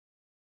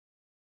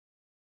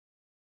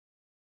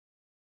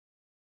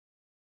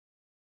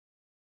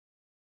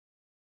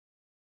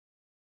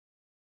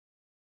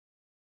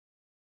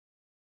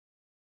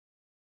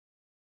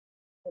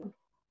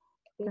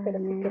Sí, pero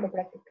sí quiero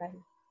practicar.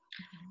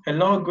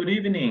 Hello, good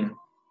evening.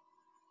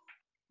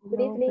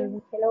 Good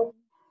evening. Hello.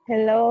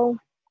 Hello.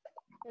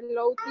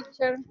 Hello,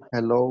 teacher.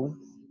 Hello.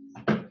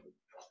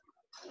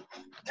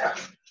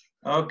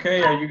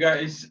 Okay, are you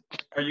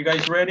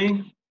guys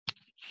ready?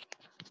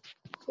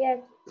 Yes.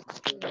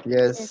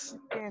 Yes.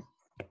 Yes.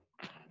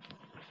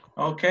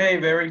 Okay,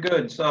 very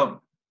good. So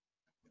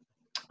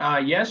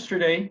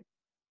yesterday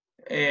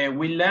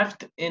we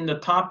left in the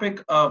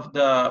topic of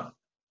the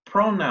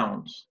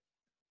pronouns.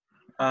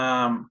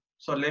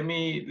 So let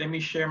me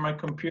share my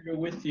computer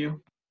with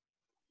you.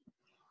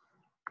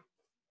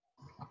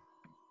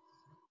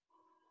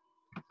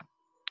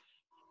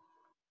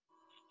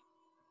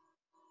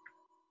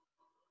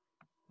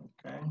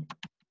 Okay.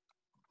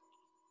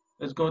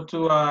 Let's go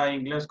to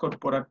Ingles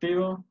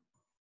Corporativo.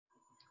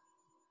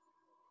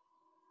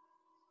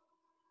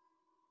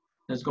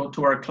 Let's go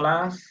to our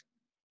class.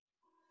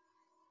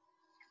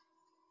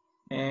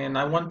 And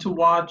I want to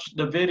watch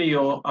the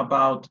video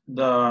about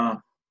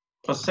the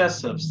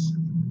possessives.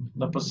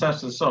 The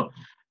possessives. So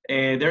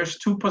there's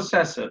two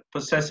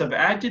possessive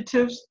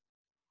adjectives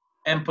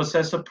and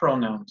possessive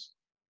pronouns.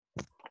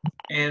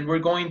 And we're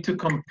going to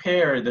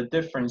compare the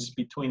difference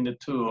between the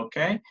two,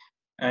 okay?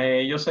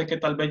 Yo sé que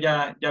tal vez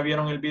ya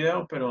vieron el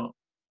video, pero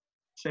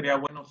sería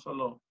bueno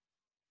solo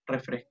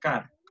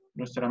refrescar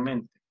nuestra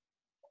mente.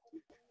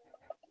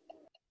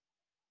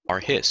 Are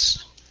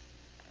his.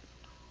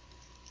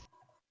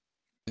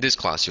 In this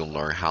class, you'll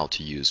learn how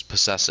to use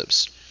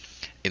possessives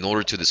in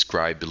order to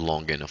describe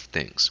belonging of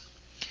things.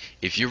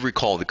 If you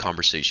recall the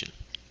conversation,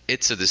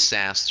 it's a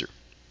disaster,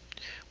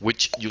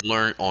 which you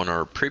learned on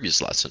our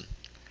previous lesson.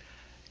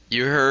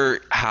 You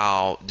heard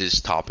how this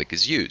topic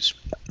is used.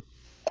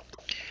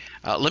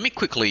 Let me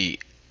quickly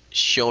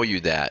show you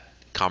that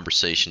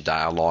conversation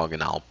dialogue,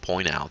 and I'll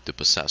point out the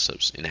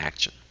possessives in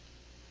action.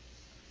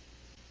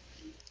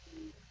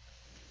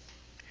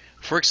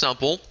 For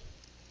example,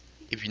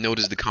 if you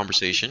notice the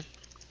conversation,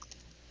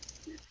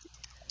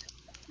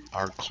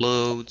 our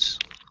clothes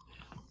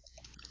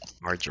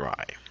are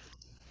dry.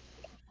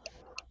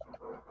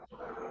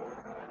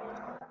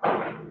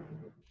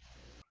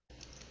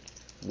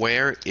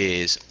 Where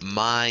is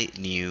my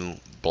new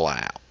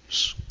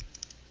blouse?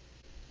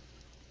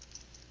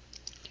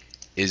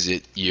 Is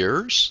it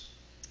yours?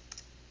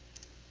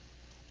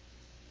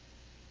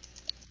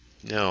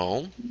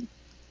 No,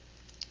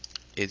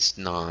 it's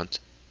not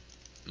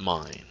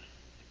mine.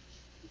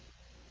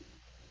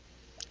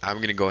 I'm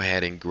going to go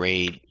ahead and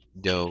grade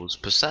those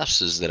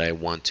possessives that I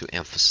want to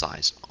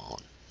emphasize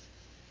on.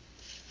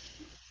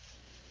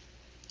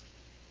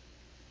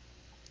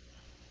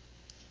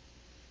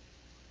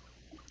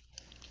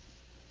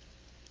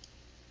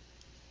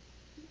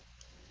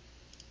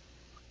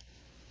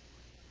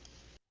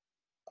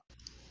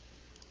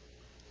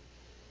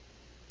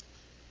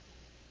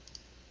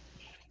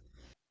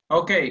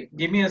 Okay,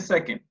 give me a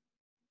second.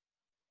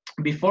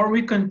 Before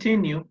we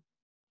continue,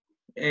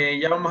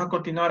 ya vamos a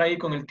continuar ahí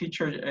con el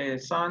teacher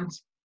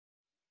Sans,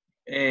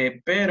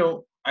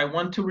 pero I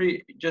want to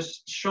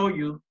just show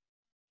you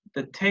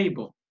the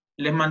table.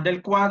 Les mandé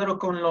el cuadro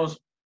con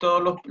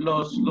todos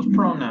los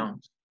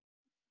pronouns.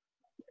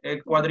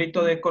 El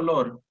cuadrito de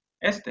color.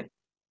 Este.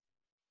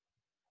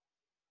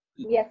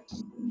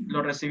 Yes.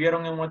 ¿Lo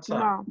recibieron en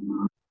WhatsApp?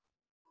 No.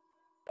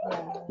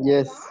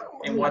 Yes.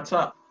 En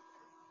WhatsApp.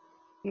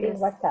 In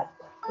WhatsApp.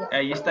 Yes.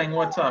 Ahí está en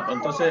WhatsApp.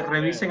 Entonces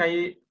revisen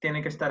ahí.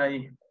 Tiene que estar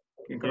ahí.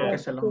 Que creo que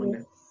se los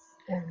mandé.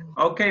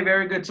 Okay,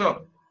 very good.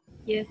 So,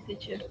 Yes,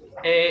 teacher.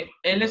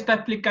 él está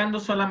explicando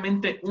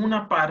solamente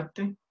una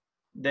parte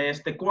de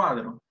este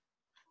cuadro,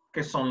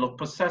 que son los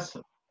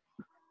possessive.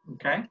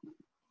 Okay.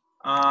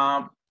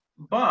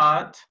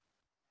 But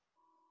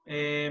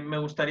me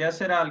gustaría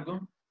hacer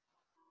algo.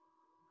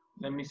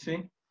 Let me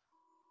see.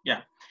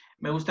 Yeah.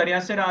 Me gustaría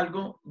hacer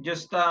algo,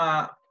 just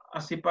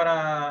así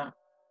para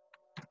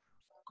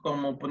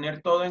como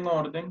poner todo en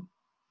orden.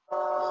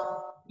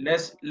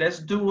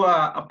 Let's do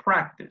a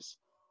practice.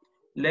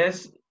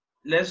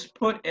 Let's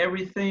put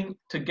everything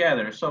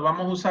together. So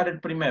vamos a usar el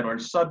primero,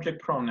 el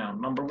subject pronoun,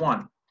 number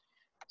one.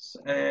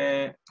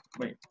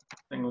 Wait,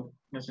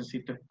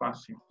 necesito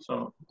espacio.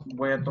 So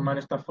voy a tomar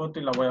esta foto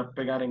y la voy a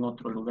pegar en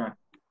otro lugar.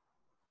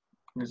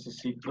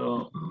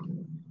 Necesito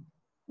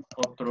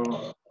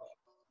otro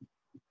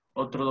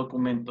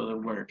documento de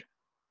Word.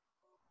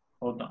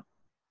 Hold on.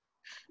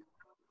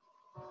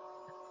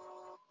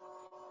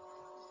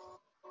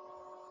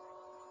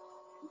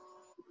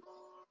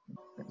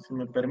 Si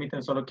me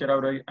permiten, solo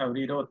quiero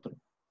abrir otro.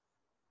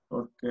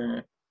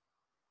 Porque...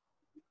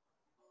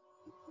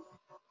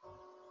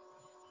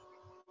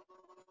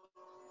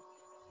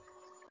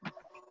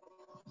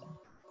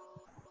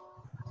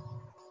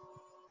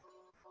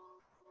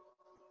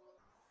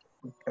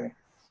 Okay.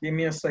 Give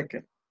me a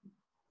second.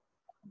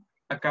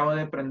 Acabo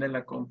de prender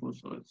la compu,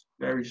 so it's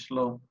very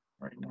slow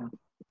right now.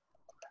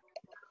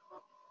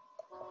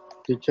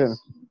 Teacher.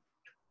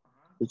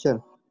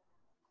 Teacher.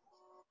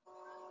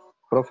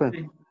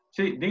 Profe.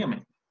 Sí,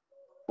 dígame.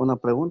 Una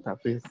pregunta.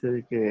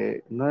 Fíjese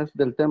que no es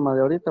del tema de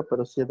ahorita,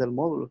 pero sí es del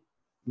módulo.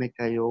 me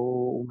cayó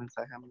un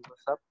mensaje a mi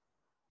WhatsApp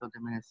donde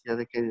me decía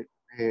de que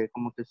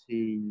como que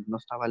si no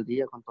estaba al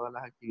día con todas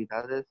las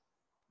actividades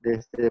de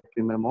este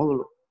primer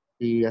módulo.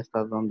 Y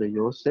hasta donde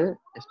yo sé,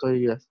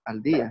 estoy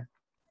al día.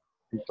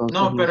 Entonces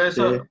No, no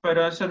sé.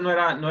 pero eso no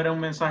era un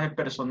mensaje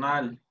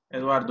personal,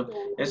 Eduardo.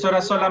 Eso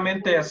era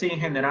solamente así en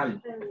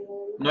general.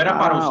 No era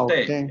para Ah, ok.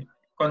 usted.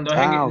 Cuando es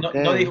Ah, no, ok.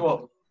 no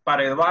dijo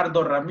para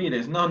Eduardo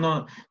Ramírez,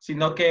 no,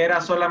 sino que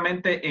era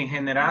solamente en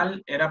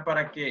general, era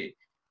para que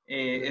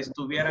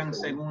estuvieran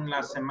según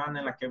la semana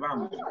en la que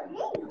vamos.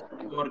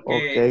 Ok,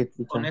 Porque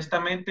teacher.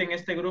 honestamente en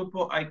este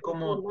grupo hay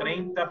como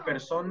 30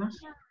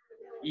 personas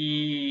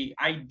y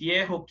hay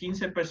 10 o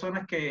 15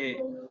 personas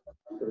que,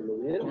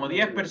 como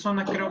 10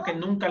 personas creo que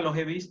nunca los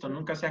he visto,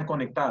 nunca se han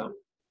conectado.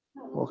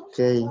 Ok. Ok,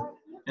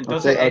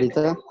 Entonces,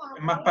 ahorita,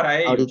 es más para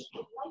ahorita, ellos.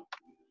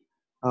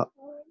 ah,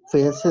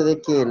 fíjese de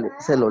que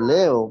se lo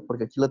leo,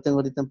 porque aquí lo tengo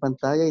ahorita en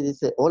pantalla y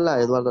dice, hola,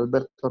 Eduardo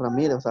Alberto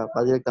Ramírez, o sea,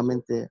 va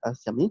directamente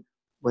hacia mí.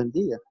 Buen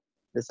día.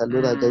 Le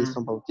saluda Mm,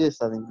 Jason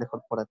Bautista de Inglés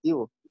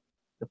Corporativo.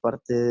 De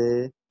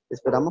parte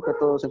esperamos que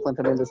todos se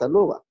encuentren bien de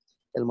salud. Va.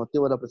 El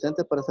motivo de la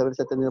presente es para saber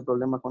si ha tenido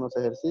problemas con los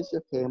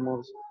ejercicios que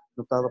hemos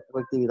notado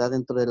por actividad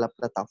dentro de la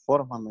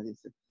plataforma, me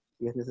dice.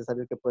 Y es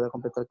necesario que pueda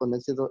completar con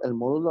éxito el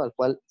módulo al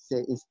cual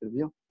se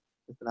inscribió.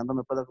 Esperando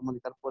me pueda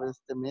comunicar por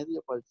este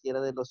medio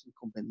cualquiera de los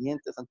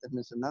inconvenientes antes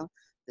mencionados,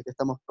 de que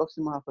estamos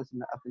próximos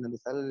a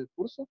finalizar el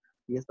curso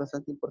y es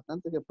bastante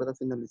importante que pueda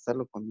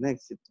finalizarlo con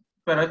éxito.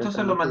 pero esto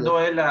se lo Atentamente, mandó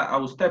él a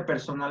usted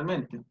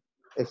personalmente.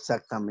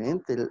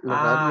 exactamente. Lo raro es lo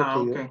Ah, que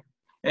ok. yo, Es lo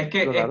raro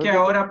que es de que,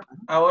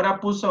 ahora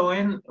puso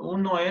en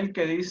uno él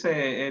que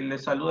dice, le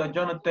saluda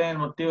Jonathan, el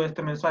motivo de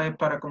este mensaje es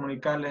para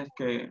comunicarles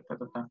que...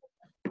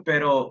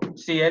 Pero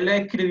si él le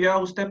escribió a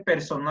usted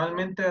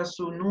personalmente a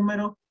su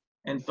número,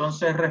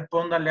 entonces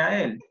respóndale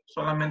a él,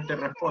 solamente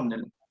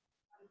respóndele.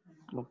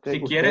 ok,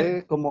 Si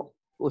quiere,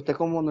 usted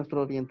como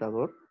nuestro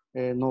orientador,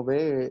 no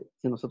ve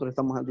si nosotros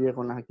estamos al día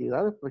con las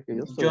actividades, porque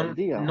yo estoy al yo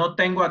día. ¿Va? no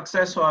tengo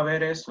acceso a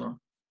ver eso,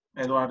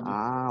 Eduardo.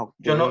 Ah, ok,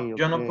 Yo ok.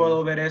 no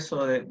puedo ver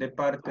eso de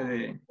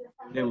parte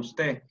de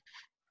usted.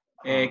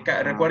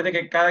 Ajá, Recuerde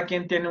que cada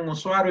quien tiene un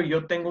usuario y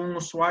yo tengo un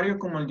usuario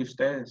como el de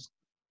ustedes.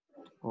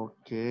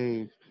 ok.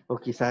 O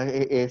quizás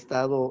he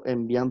estado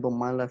enviando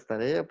mal las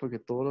tareas, porque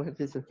todos los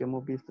ejercicios que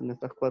hemos visto en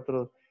estas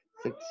 4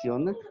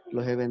 secciones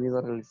los he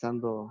venido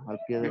realizando al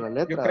pie de la Yo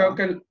letra. creo ¿Va?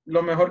 que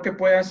lo mejor que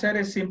puede hacer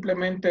es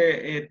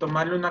simplemente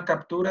tomarle una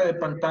captura de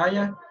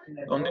pantalla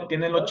donde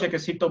tiene los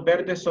chequecitos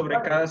verdes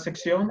sobre cada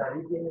sección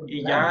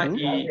y ya Ujú.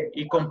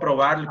 y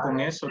comprobar con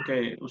eso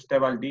que usted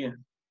va al día.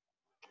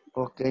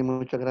 Ok,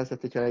 muchas gracias,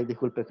 teacher. Ay,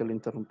 disculpe que lo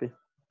interrumpí.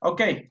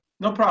 Ok,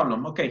 no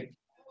problem. Ok.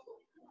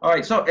 All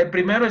right, so el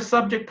primero es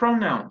subject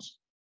pronouns.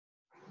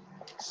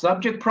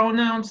 Subject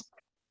pronouns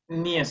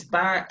ni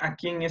está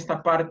aquí en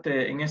esta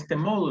parte, en este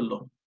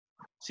módulo,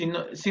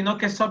 sino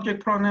que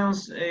subject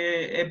pronouns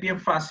es bien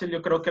fácil.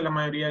 Yo creo que la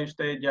mayoría de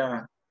ustedes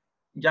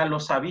ya lo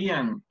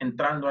sabían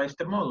entrando a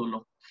este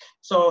módulo.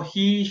 So,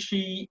 he,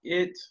 she,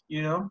 it,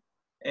 you know.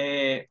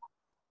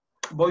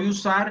 Voy a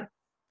usar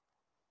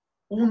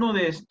uno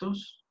de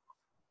estos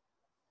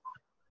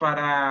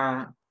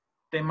para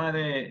tema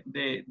de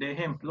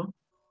ejemplo.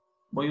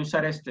 Voy a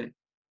usar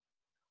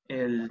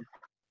el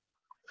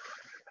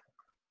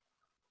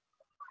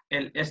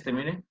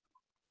miren.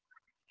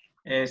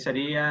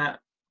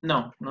 Sería,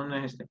 no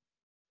es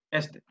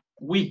este.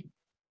 We,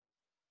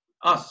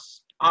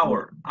 us,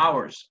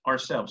 ours,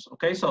 ourselves.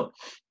 Ok, so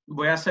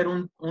voy a hacer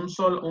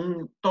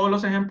todos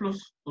los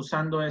ejemplos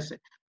usando ese,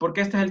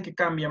 porque este es el que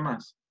cambia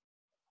más.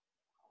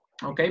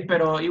 Ok,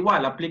 pero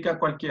igual aplica a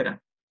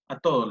cualquiera, a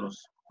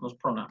todos los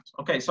pronouns.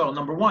 Ok, so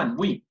number one,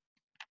 we.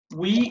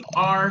 We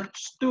are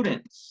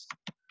students,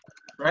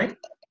 right?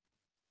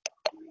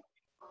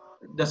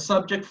 The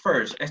subject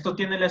first. Esto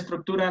tiene la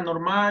estructura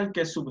normal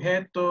que es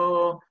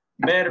sujeto,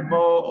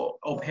 verbo,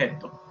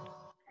 objeto.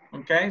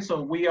 Okay,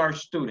 so we are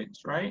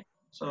students, right?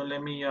 So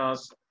let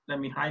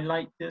me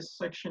highlight this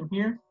section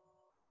here.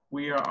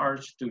 We are our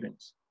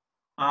students.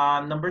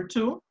 Number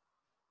two,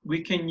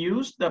 we can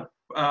use the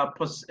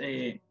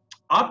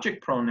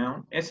object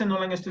pronoun. Ese no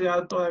lo han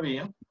estudiado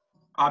todavía.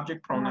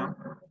 Object pronoun.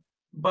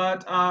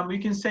 But we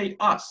can say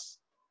us.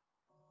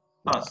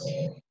 Us.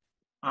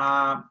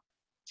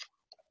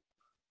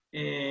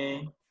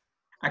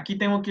 Aquí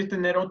tengo que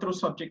tener otro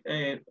subject,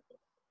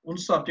 un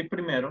subject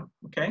primero,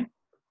 okay?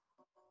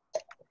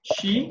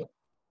 She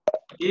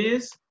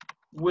is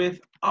with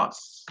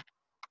us.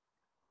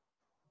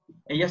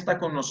 Ella está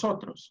con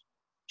nosotros.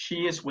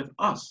 She is with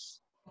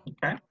us,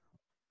 okay?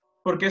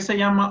 ¿Por qué se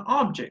llama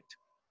object?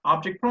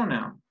 Object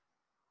pronoun.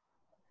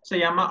 Se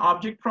llama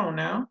object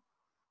pronoun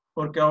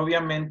porque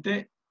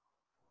obviamente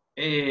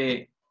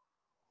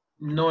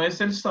no es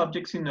el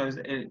subject, sino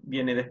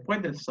viene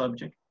después del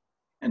subject.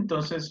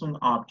 Entonces es un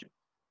object.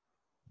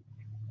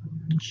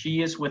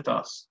 She is with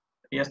us.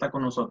 Ella está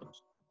con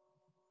nosotros.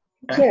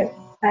 Okay? Here,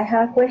 I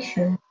have a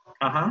question.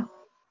 Ajá.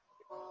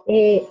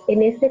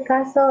 En este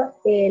caso,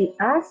 el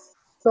as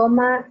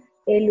toma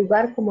el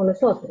lugar como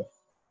nosotros.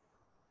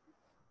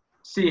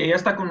 Sí, ella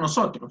está con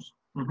nosotros.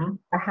 Ujú.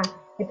 Ajá.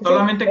 Entonces,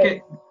 Solamente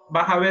que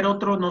vas a ver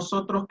otro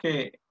nosotros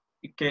que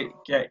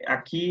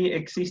aquí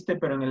existe,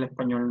 pero en el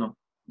español no.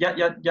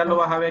 Ya lo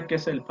vas a ver que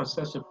es el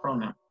possessive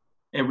pronoun,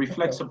 el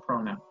reflexive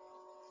pronoun.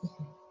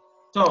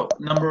 So,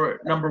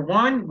 number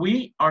one,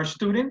 we are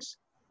students.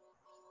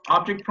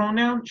 Object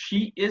pronoun,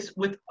 she is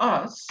with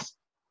us.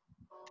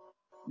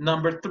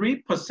 Number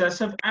three,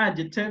 possessive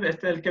adjective.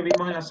 Este es el que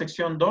vimos en la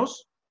sección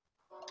 2.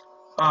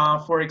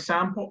 For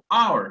example,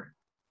 our.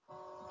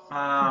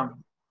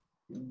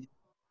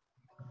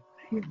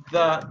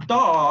 The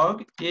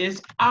dog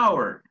is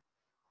our.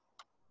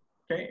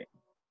 Okay.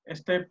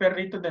 Este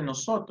perrito es de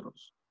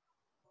nosotros.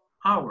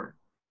 Our.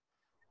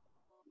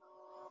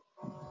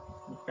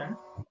 Okay.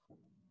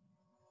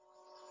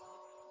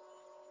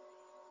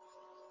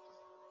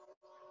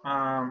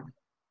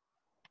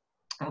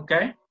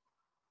 Okay.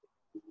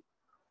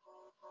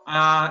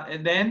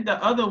 And then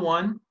the other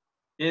one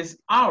is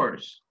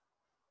ours.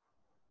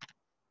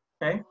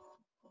 Okay.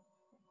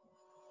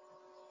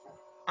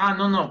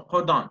 No,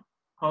 hold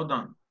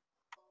on.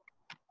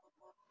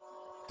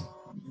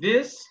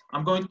 This,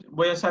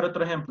 voy a usar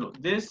otro ejemplo.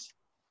 This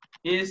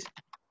is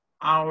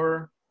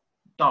our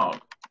dog.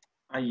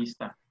 Ahí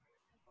está.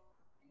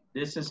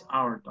 This is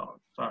our dog.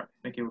 Sorry,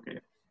 me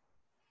equivoqué.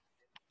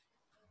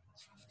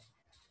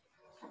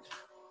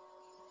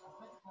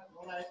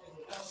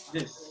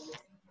 This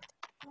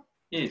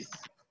is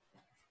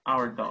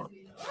our dog.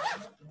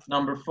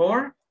 Number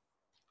 4,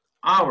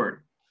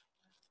 our.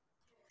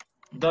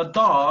 The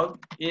dog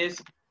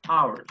is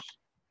ours.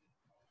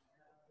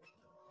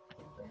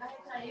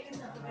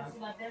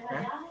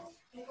 Okay.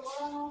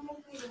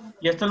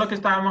 Y esto es lo que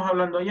estábamos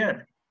hablando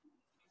ayer.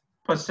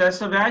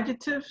 Possessive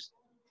adjectives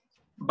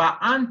va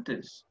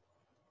antes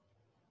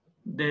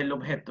del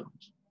objeto.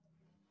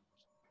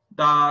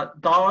 The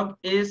dog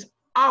is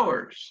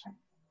ours.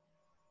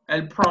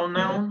 El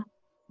pronoun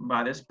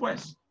va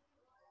después.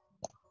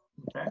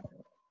 Okay.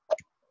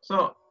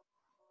 So,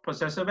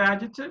 possessive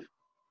adjective,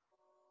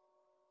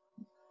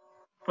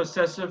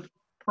 possessive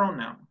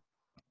pronoun.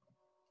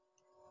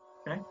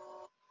 Okay.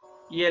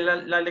 Y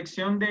la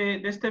lección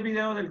de este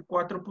video del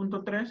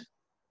 4.3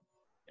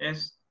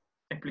 es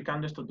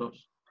explicando estos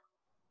dos.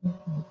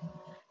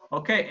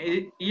 Ok,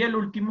 y el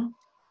último,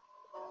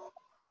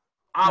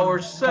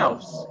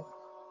 ourselves.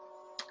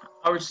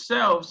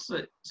 Ourselves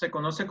se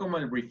conoce como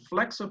el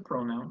reflexive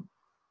pronoun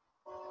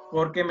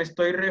porque me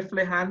estoy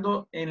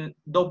reflejando en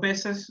 2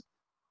 veces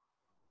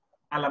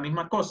a la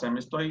misma cosa.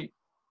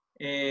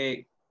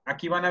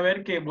 Aquí van a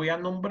ver que voy a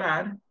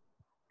nombrar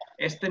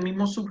este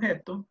mismo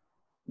sujeto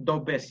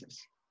 2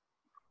 veces.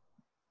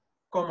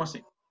 ¿Cómo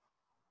así?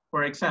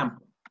 For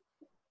example,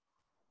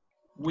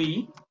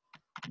 we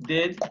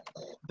did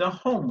the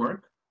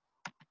homework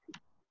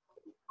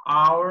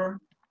ourselves.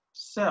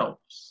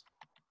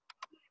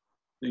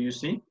 Do you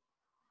see?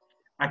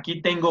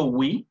 Aquí tengo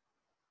we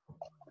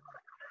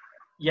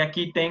y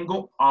aquí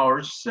tengo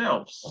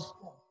ourselves.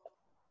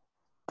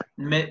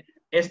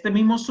 Este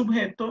mismo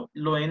sujeto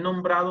lo he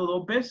nombrado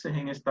 2 veces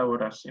en esta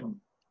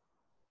oración.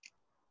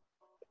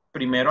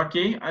 Primero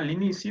aquí al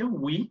inicio,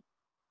 we,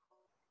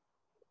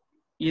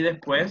 y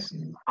después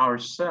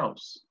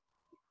ourselves.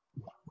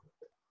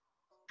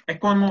 Es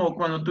como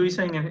cuando tú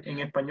dices en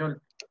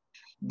español,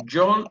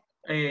 yo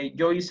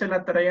hice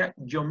la tarea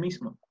yo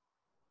mismo.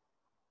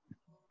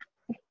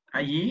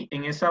 Allí,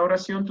 en esa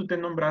oración, tú te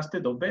nombraste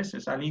 2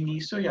 veces, al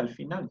inicio y al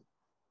final.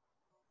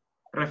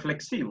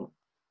 Reflexivo.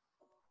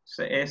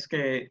 Es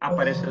que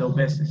aparece 2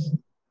 veces.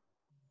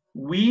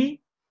 We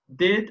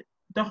did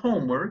the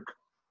homework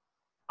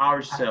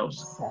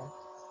ourselves.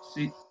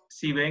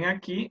 Si ven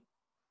aquí,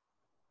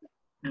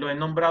 lo he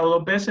nombrado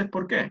 2 veces.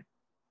 ¿Por qué?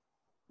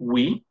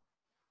 We.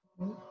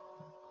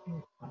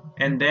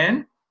 And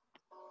then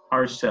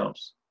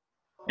ourselves.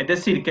 Es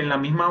decir, que en la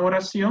misma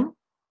oración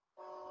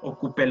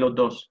ocupé los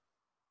 2.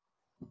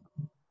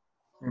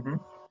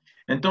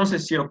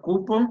 Entonces, si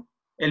ocupo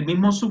el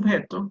mismo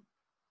sujeto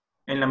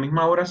en la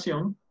misma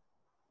oración,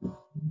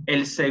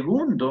 el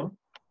segundo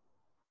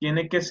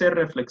tiene que ser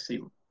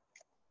reflexivo.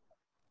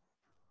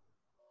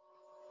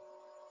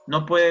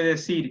 No puede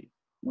decir,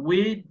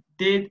 we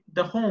did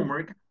the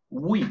homework,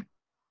 we.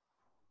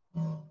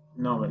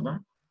 No, ¿verdad?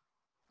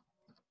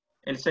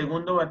 El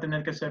segundo va a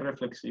tener que ser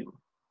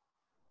reflexivo.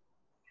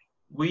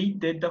 We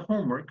did the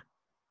homework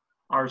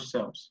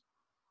ourselves.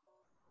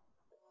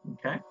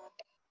 Okay?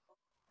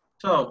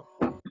 So,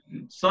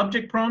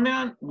 subject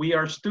pronoun, we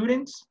are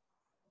students.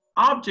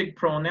 Object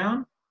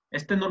pronoun,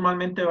 este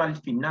normalmente va al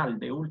final,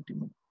 de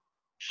último.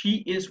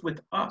 She is with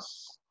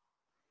us.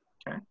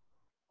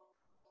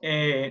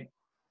 Okay?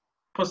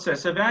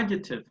 Possessive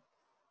adjective.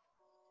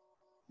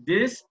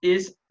 This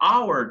is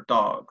our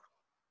dog.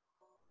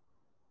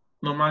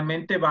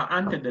 Normalmente va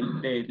antes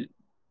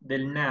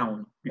del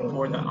noun,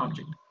 before the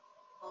object.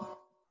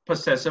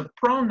 Possessive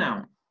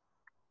pronoun.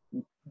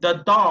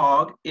 The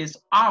dog is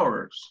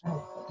ours.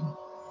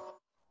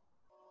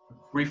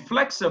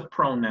 Reflexive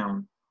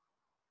pronoun.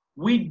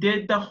 We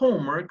did the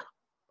homework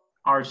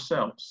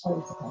ourselves.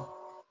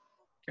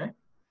 Okay.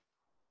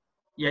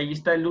 Y ahí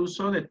está el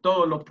uso de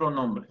todos los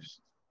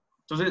pronombres.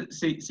 Entonces,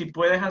 si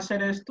puedes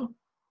hacer esto,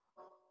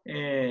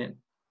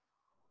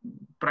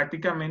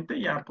 prácticamente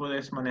ya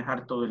puedes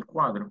manejar todo el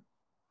cuadro.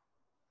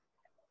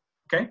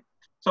 Okay?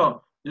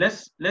 So,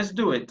 let's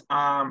do it.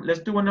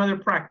 Let's do another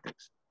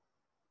practice.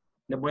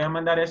 Les voy a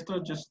mandar esto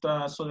just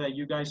so that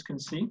you guys can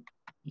see.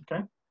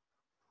 Okay?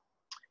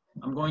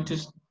 I'm going to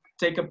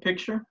take a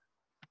picture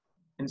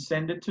and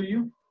send it to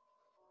you.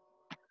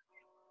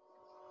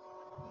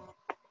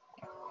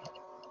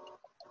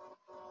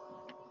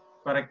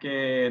 Para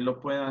que lo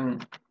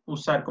puedan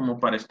usar como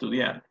para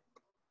estudiar.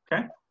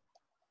 Okay?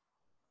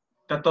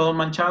 Está todo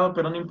manchado,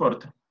 pero no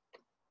importa.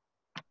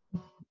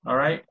 All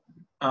right?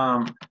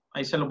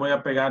 Ahí se lo voy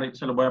a pegar y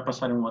se lo voy a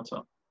pasar en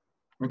WhatsApp.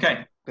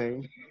 Okay.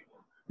 Okay.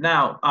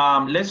 Now,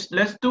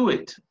 let's do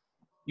it.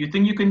 You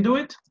think you can do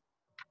it?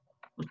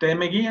 ¿Ustedes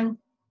me guían?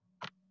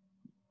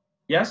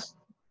 Yes?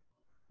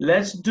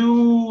 Let's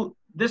do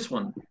this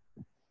one.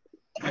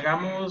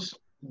 Hagamos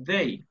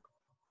they.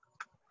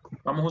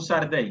 Vamos a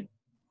usar they.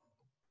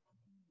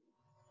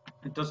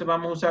 Entonces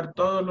vamos a usar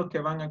todos los que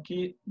van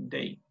aquí,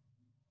 they.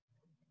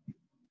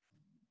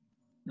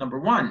 Number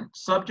 1,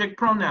 subject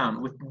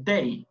pronoun with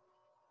they.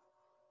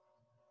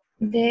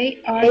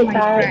 They are my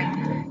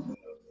friends.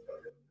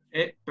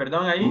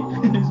 Perdón ahí,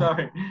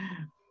 sorry.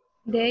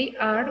 They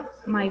are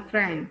my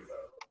friends.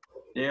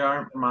 They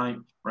are my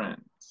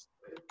friends.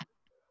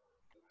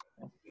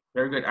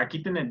 Very good.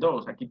 Aquí tienes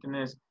dos. Aquí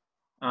tienes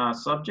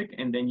subject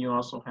and then you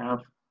also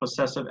have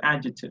possessive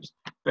adjectives.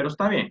 Pero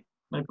está bien,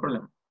 no hay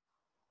problema.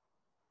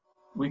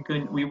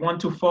 We want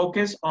to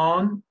focus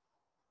on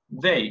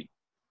they,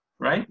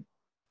 right?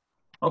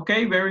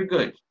 Okay, very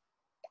good.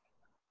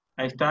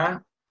 Ahí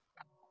está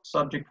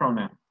subject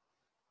pronoun.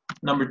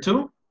 Number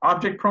 2,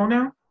 object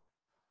pronoun.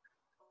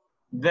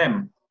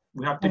 Them.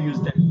 We have to use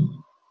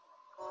them.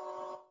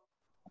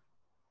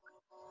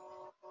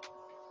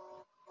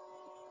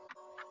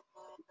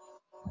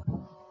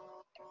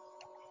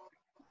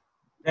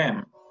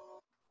 Them.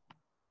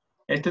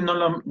 Este no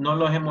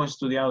los hemos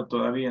estudiado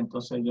todavía,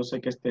 entonces yo sé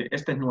que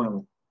este es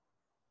nuevo.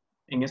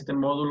 En este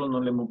módulo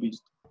no lo hemos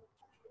visto.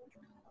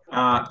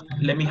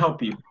 Let me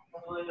help you.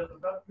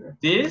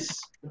 This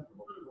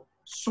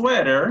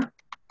sweater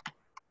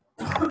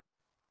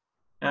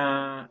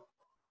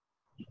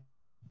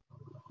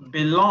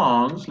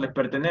belongs, le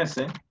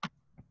pertenece,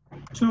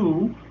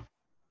 to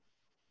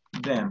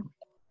them.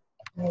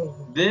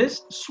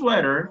 This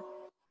sweater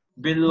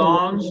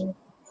belongs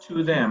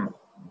to them.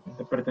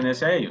 Le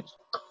pertenece a ellos.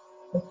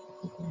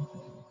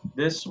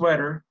 This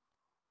sweater,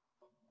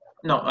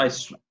 no,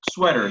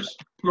 sweaters,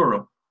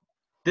 plural.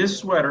 This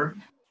sweater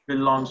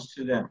belongs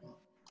to them.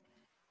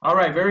 All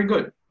right, very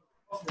good.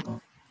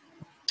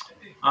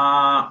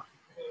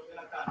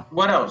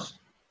 What else?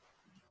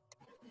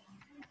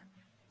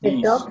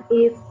 The dog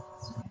is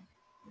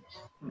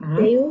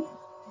there.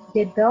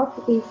 The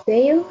dog is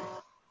there.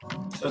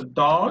 The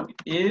dog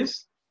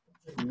is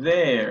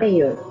there.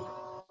 There.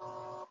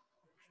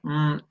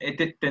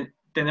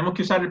 Tenemos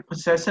que usar el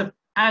possessive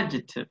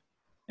adjective.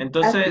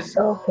 Entonces,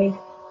 Okay.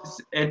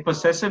 el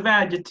possessive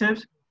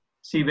adjective,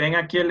 si ven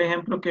aquí el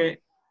ejemplo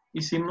que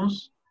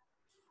hicimos,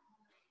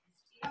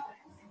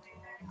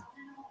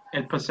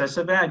 el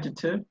possessive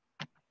adjective,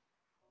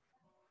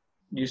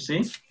 you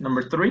see,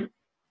 number 3.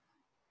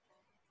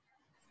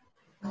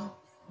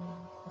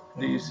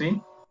 Do you see?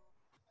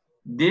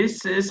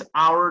 This is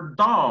our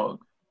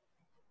dog.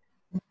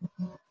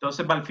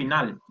 Entonces va al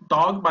final.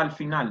 Dog va al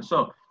final.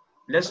 So,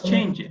 let's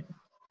change it.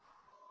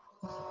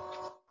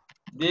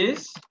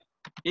 This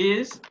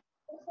is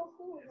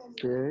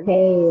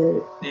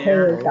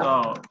their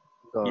dog.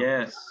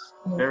 Yes,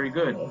 very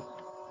good.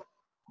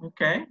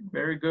 Okay,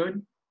 very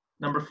good.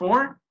 Number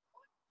 4,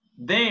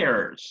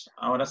 theirs.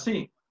 Ahora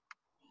sí.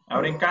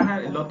 Ahora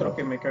encaja el otro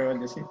que me acabo de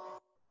decir.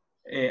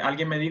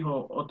 Alguien me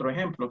dijo otro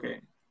ejemplo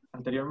que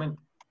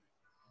anteriormente.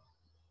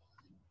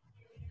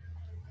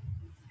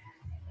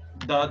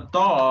 The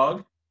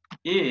dog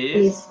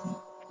is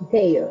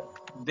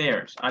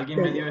theirs.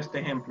 Alguien me dio este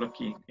ejemplo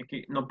aquí. Es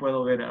que no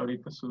puedo ver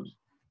ahorita sus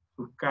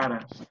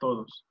caras,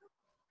 todos.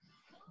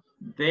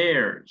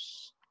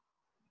 Theirs.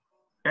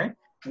 Okay.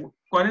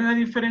 ¿Cuál es la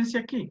diferencia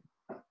aquí?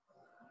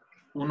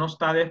 Uno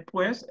está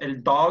después,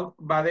 el dog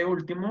va de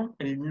último,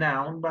 el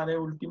noun va de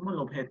último, el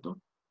objeto.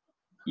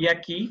 Y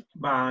aquí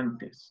va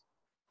antes.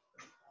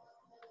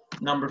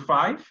 Number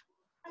 5,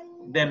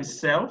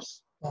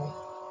 themselves.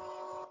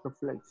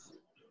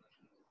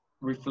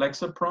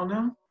 Reflexive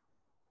pronoun.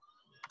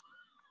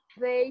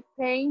 They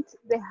paint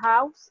the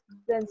house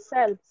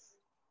themselves.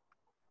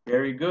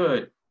 Very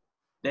good.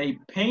 They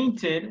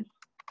painted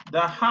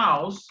the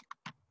house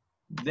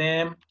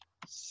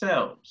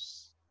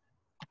themselves.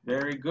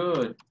 Very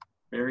good.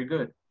 Very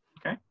good.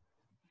 Okay.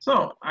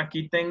 So,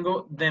 aquí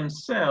tengo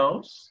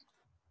themselves.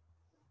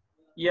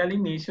 Y al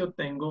inicio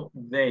tengo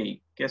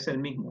they, que es el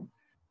mismo.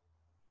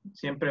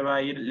 Siempre va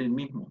a ir el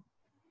mismo.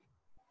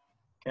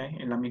 Okay,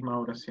 en la misma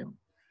oración.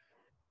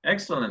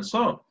 Excellent.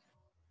 So,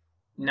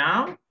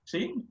 now,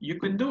 see, you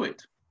can do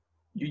it.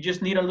 You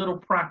just need a little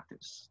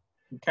practice.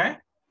 Okay?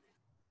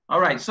 All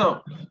right,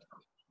 so,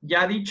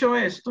 ya dicho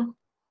esto,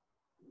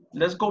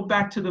 let's go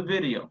back to the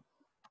video.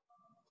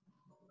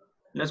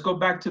 Let's go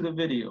back to the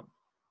video.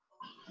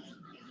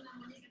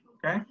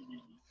 Okay?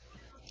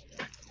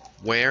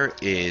 Where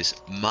is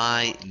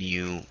my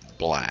new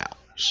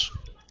blouse?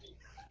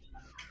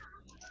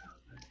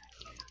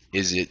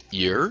 Is it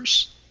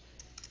yours?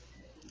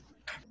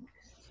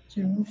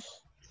 Choose.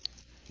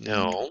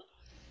 No,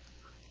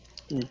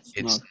 It's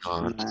it's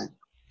not not mine.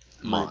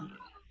 mine. Mine.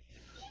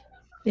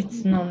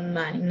 It's not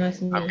mine, no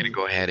es I'm going to mío.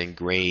 go ahead and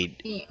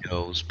grade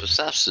those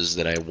possessives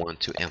that I want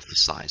to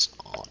emphasize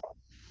on.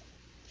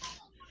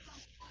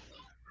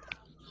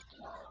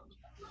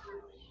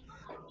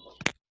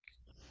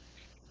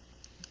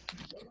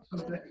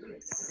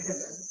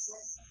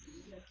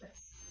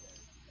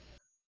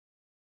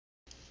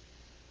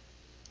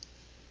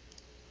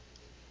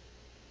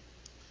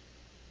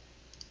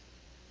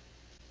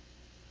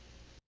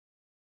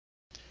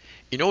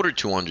 In order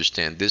to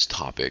understand this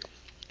topic,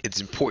 it's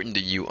important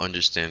that you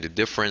understand the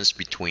difference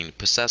between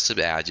possessive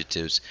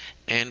adjectives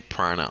and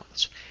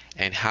pronouns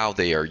and how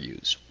they are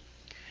used.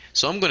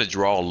 So I'm going to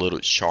draw a little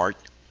chart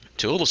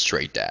to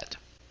illustrate that.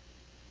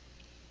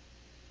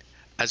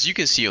 As you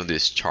can see on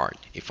this chart,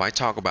 if I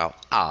talk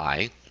about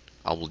I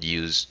will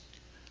use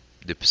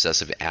the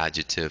possessive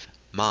adjective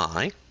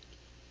my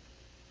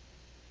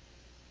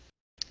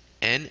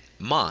and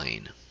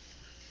mine.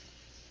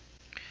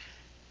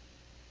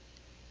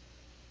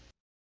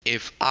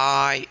 If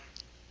I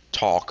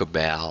talk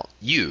about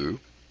you,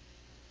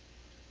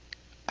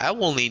 I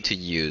will need to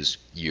use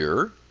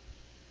your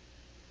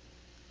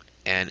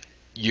and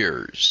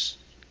yours.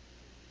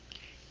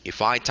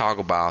 If I talk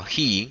about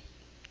he,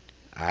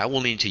 I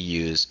will need to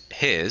use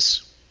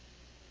his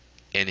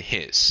and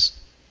his.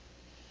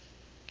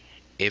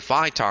 If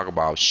I talk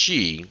about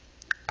she,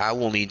 I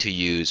will need to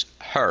use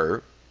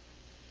her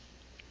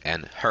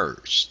and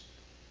hers.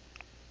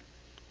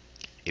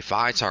 If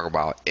I talk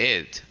about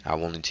it, I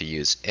will need to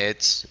use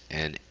its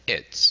and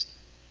its.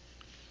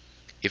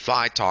 If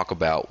I talk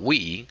about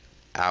we,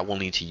 I will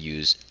need to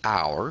use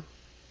our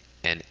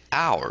and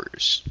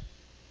ours.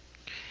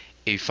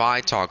 If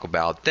I talk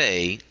about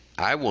they,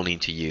 I will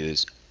need to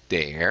use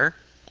their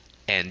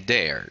and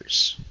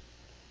theirs.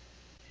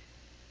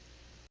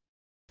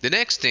 The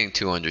next thing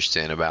to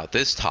understand about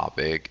this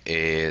topic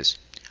is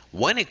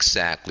when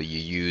exactly you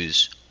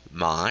use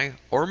my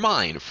or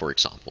mine, for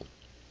example.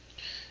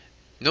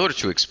 In order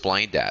to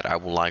explain that, I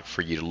would like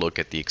for you to look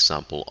at the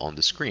example on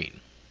the screen.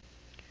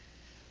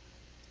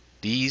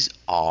 These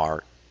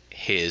are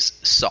his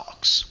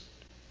socks.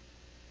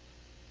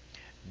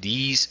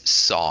 These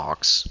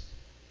socks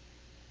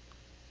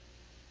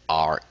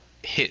are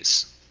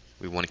his.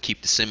 We want to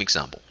keep the same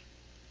example.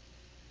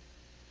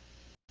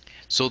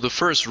 So the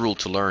first rule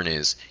to learn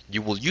is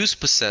you will use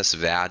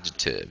possessive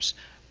adjectives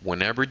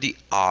whenever the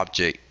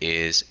object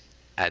is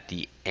at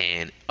the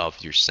end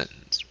of your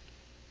sentence.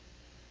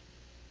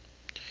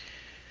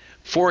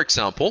 For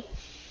example,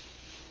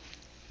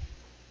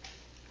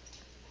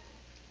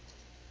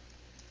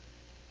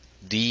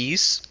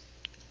 these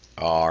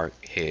are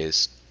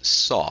his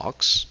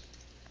socks.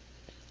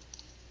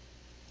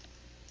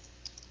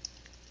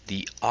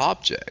 The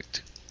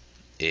object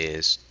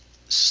is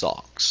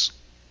socks.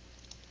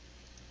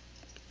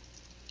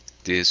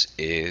 This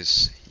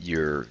is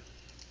your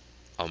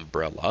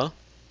umbrella.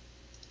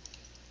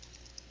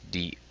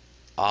 The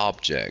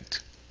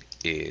object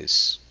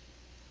is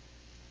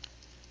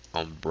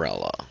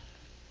umbrella.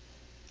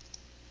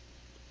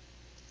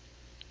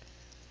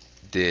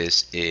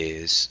 This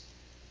is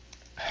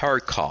her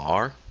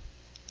car.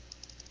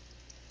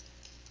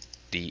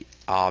 The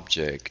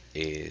object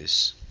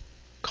is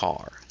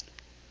car.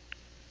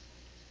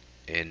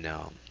 And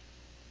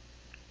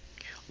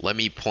let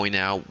me point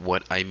out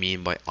what I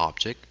mean by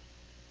object.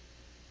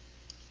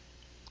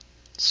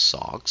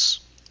 Socks,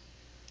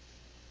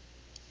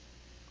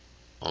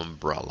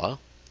 umbrella,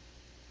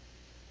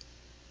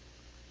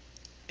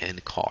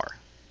 and car.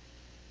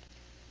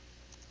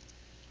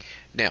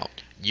 Now,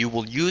 you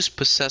will use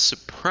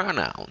possessive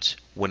pronouns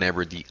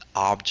whenever the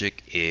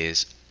object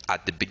is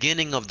at the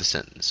beginning of the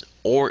sentence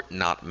or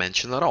not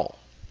mentioned at all.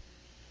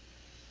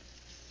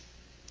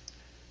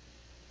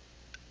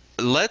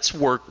 Let's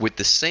work with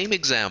the same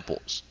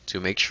examples to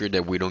make sure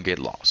that we don't get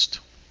lost.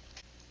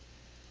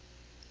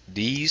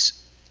 These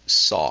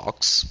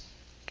socks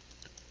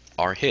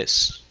are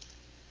his.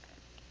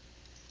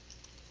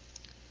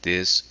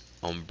 This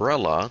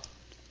umbrella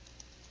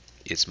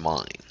is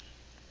mine.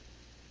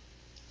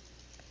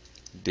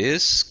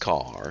 This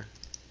car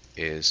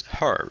is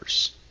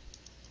hers.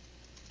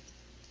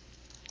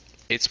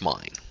 It's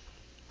mine.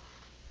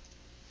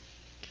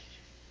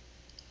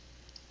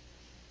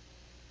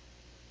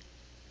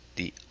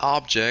 The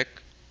object,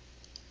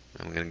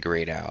 I'm going to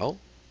grade out.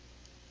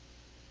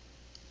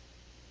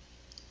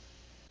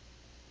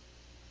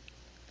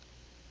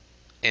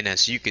 And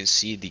as you can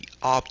see, the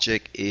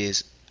object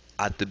is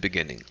at the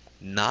beginning,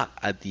 not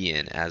at the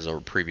end as our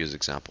previous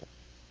example.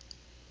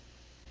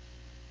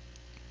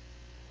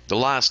 The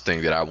last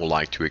thing that I would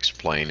like to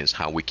explain is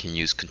how we can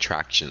use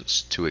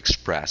contractions to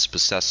express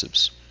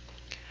possessives.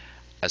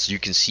 As you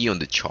can see on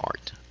the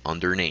chart,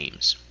 under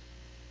names,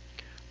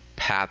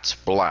 Pat's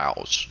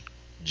blouse,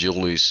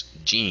 Julie's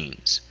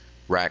jeans,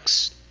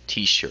 Rex's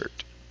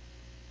t-shirt.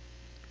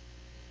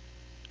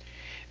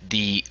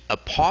 The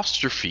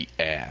apostrophe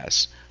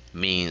S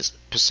means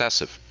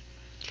possessive.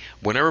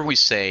 Whenever we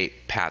say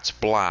Pat's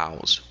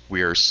blouse,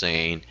 we are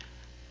saying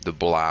the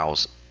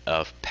blouse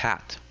of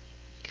Pat.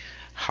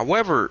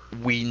 However,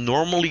 we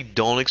normally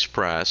don't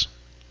express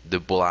the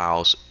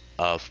blouse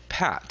of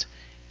Pat.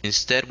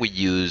 Instead, we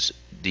use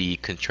the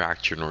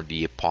contraction or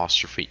the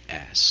apostrophe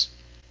S.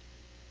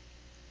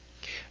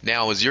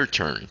 Now it's your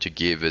turn to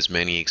give as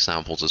many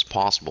examples as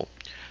possible.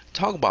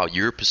 Talk about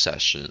your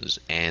possessions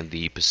and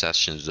the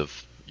possessions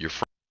of your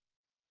friends.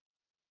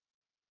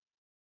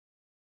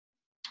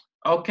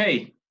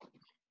 Okay,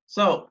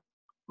 so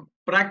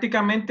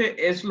prácticamente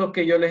es lo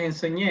que yo les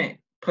enseñé.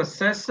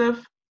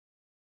 Possessive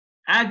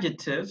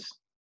adjectives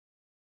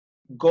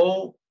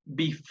go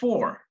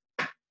before.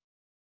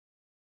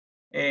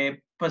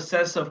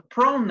 Possessive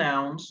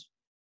pronouns,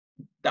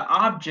 the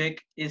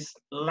object is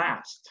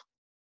last.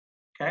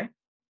 Okay,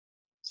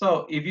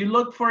 so if you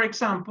look, for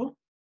example,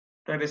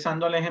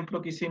 regresando al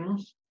ejemplo que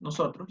hicimos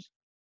nosotros,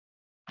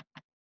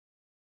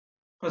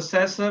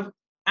 possessive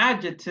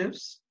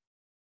adjectives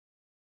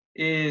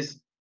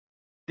is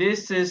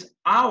this is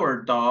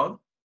our dog.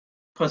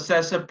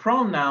 Possessive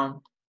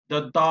pronoun,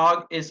 the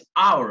dog is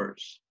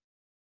ours.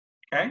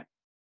 Okay,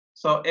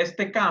 so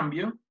este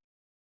cambio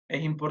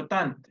es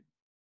importante.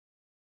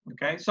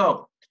 Okay,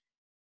 so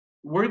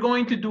we're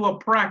going to do a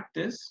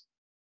practice.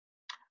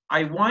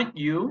 I want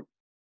you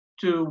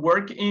to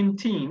work in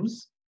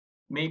teams,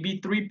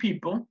 maybe 3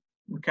 people,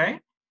 okay?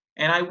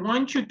 And I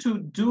want you to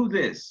do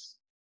this.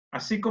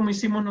 Así como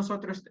hicimos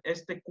nosotros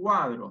este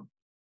cuadro.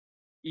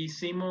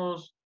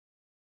 Hicimos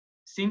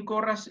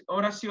 5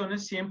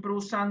 oraciones siempre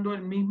usando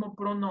el mismo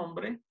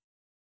pronombre,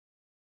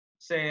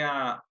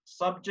 sea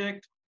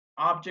subject,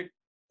 object,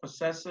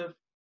 possessive,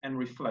 and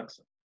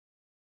reflexive.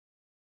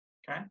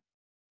 Okay?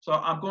 So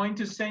I'm going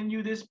to send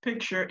you this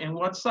picture in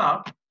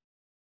WhatsApp.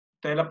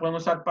 Ustedes la pueden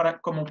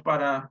usar como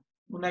para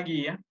una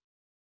guía.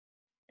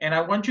 And I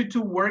want you to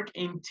work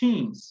in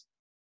teams.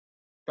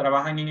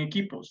 Trabajan en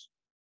equipos.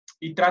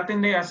 Y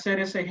traten de hacer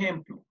ese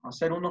ejemplo,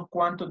 hacer unos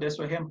cuantos de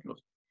esos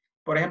ejemplos.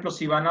 Por ejemplo,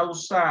 si van a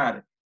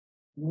usar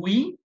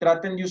we,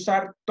 traten de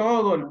usar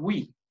todo el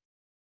we.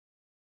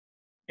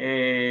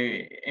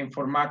 En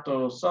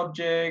formato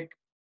subject,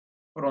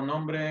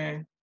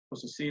 pronombre,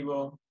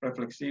 posesivo,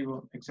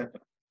 reflexivo,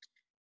 etc.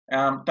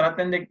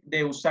 Traten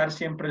de usar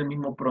siempre el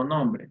mismo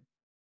pronombre.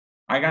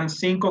 Hagan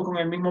 5 con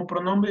el mismo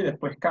pronombre y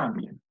después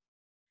cambien.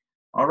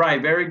 All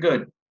right, very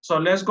good. So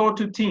let's go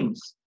to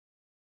teams.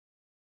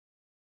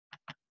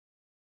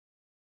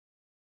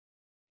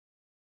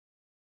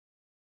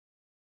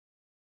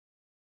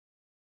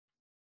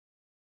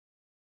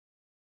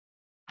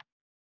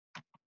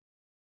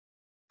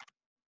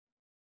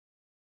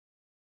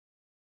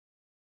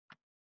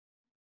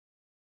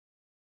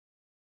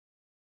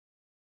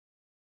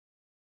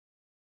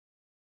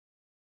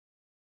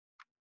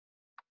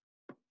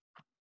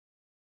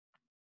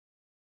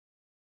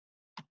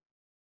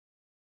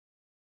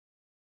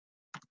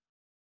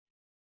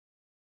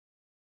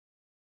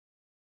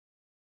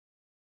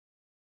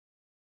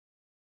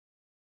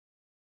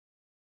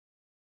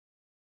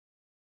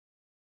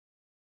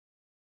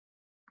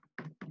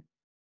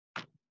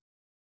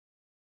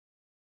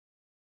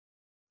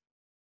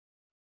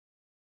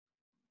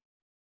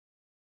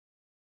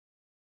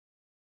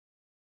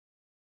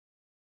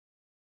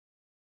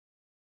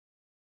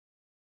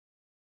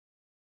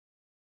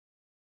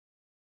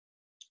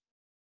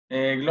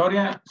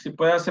 Gloria, si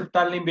puede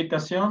aceptar la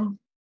invitación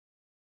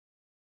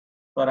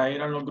para ir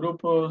a los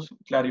grupos,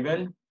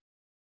 Claribel.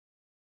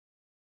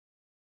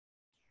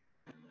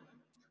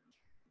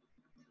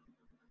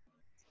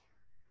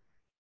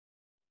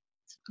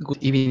 Good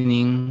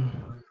evening.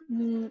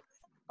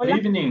 Good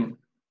evening.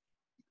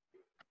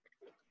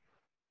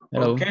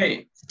 Hello.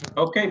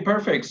 Okay,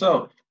 perfect.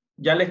 So,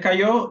 ¿ya les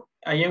cayó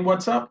ahí en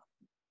WhatsApp?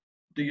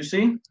 Do you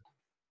see?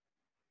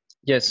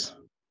 Yes.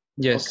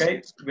 Yes.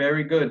 Okay,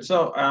 very good.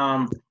 So,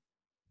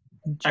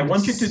 I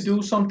want you to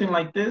do something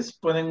like this.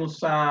 Pueden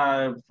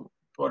usar,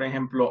 por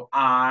ejemplo,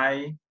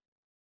 I,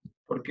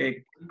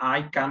 porque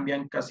I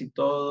cambian casi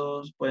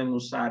todos. Pueden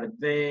usar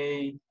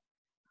they,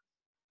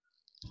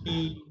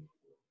 he,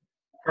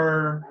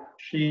 her,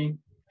 she.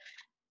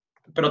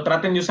 Pero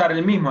traten de usar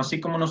el mismo, así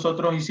como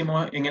nosotros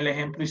hicimos en el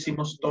ejemplo,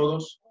 hicimos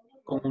todos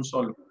con un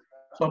solo.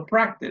 So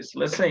practice,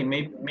 let's say,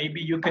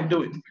 maybe you can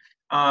do it.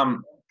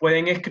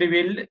 Pueden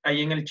escribir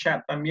ahí en el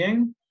chat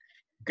también.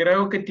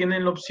 Creo que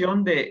tienen la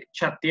opción de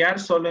chatear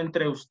solo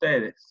entre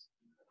ustedes.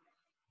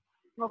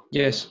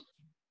 Yes.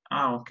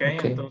 Okay.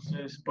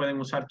 Entonces pueden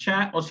usar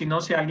chat, o si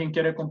no, si alguien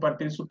quiere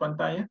compartir su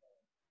pantalla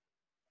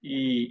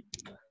y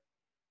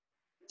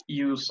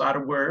usar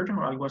Word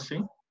o algo así.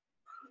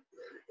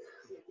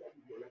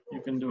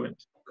 You can do it.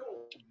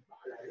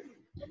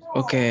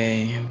 Ok,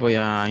 voy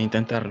a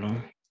intentarlo.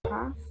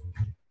 Ajá.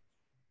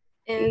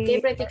 ¿En qué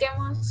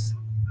practiquemos?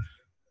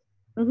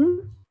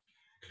 Ujú.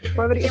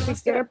 Podría, si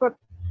Practiquemos quiere,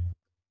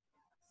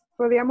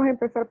 podríamos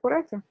empezar por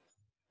eso.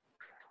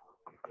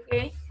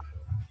 Ok.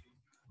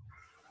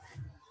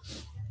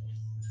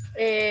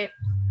 Eh,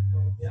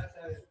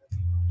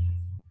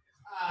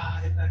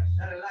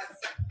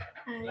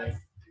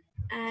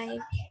 I,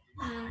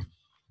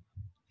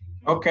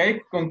 Ok,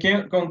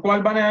 con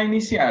cuál van a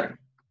iniciar?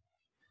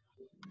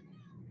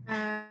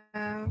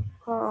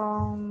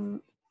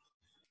 Con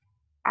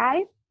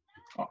I,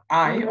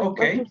 I, y ok.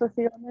 después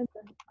sucesivamente.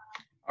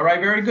 All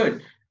right, very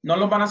good. No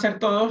lo van a hacer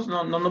todos,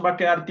 no nos va a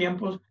quedar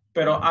tiempo,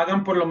 pero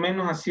hagan por lo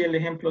menos así el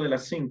ejemplo de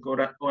las 5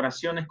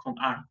 oraciones con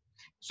I.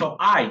 So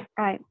I,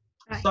 I.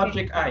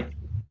 subject I.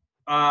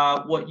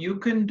 What you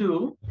can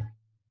do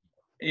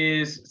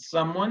is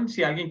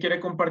si alguien quiere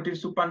compartir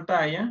su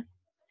pantalla,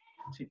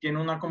 si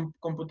tiene una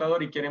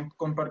computadora y quieren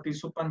compartir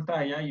su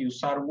pantalla y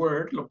usar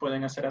Word, lo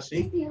pueden hacer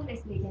así.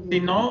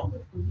 Si no,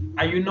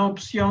 hay una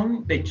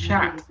opción de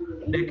chat,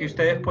 de que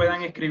ustedes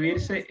puedan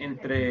escribirse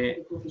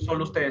entre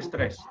solo ustedes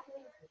tres,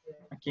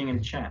 aquí en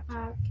el chat.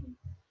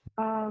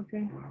 Ok.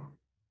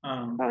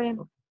 Está bien.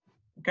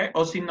 Okay.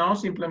 O si no,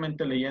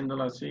 simplemente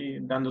leyéndolo así,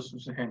 dando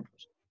sus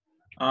ejemplos.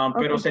 Ok.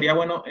 Pero sería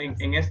bueno,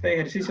 en este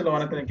ejercicio lo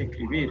van a tener que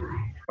escribir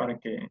para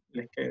que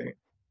les quede.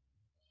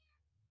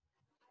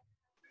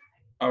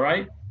 All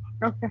right?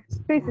 Ok.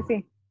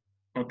 Sí.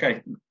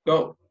 Okay,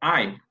 go.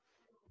 I.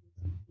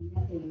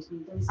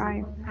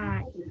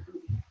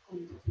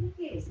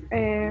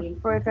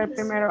 Puede ser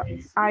primero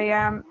I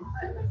am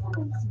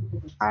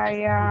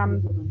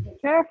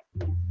chef.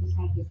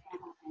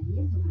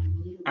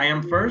 I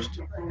am first.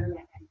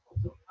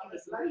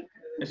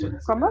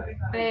 ¿Cómo?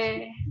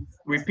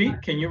 Repeat.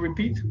 Can you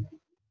repeat?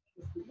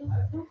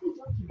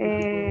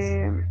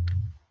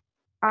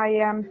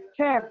 I am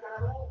chef.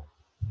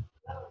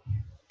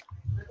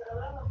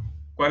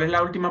 ¿Cuál es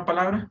la última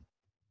palabra?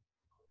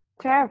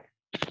 Chef,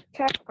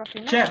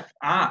 cocina. Chef.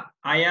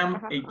 I am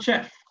Ajá. a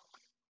chef.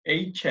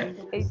 A chef.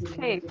 A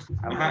chef.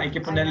 Ajá, hay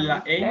que ponerle la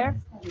A.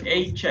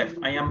 A chef.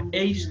 I am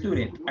a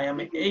student. I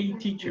am a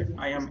teacher.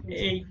 I am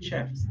a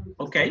chef.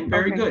 Okay,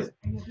 very good.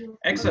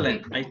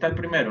 Excellent. Ahí está el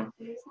primero.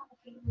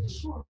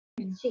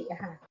 Sí,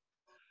 ajá.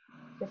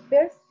 The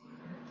first.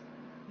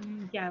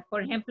 Ya,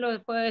 por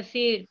ejemplo, puedo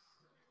decir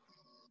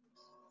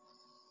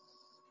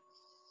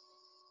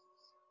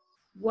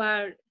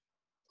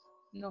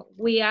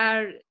we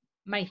are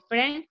my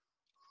friend,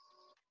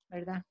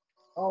 ¿verdad?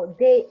 Oh,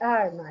 they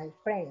are my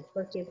friends,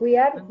 porque we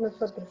are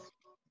nosotros,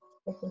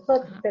 es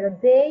nosotros, pero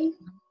they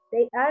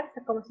are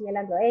está como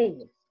señalando a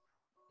ellos.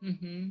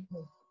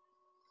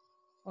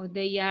 O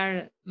they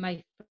are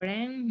my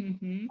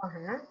friend.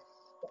 Ajá,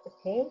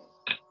 okay.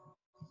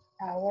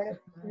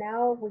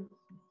 Now with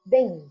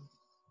them.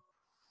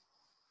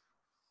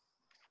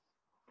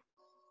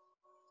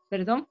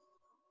 ¿Perdón?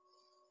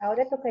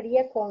 Ahora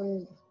tocaría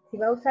con, si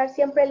va a usar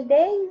siempre el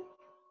they,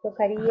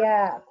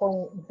 tocaría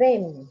con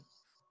them.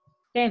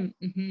 Them.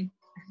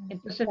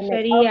 Entonces Con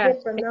sería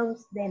el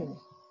pronouns them.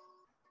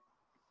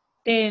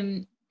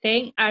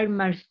 They are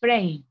my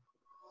friend.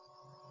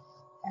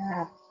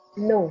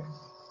 No.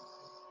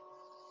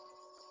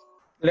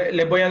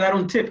 Les voy a dar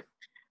un tip.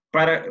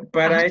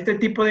 Para este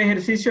tipo de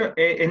ejercicio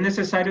es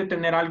necesario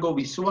tener algo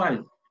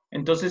visual.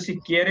 Entonces, si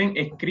quieren,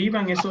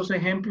 escriban esos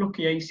ejemplos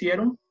que ya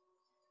hicieron.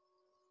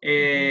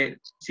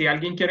 Si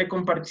alguien quiere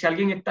compartir, si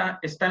alguien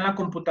está en la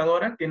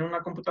computadora, tiene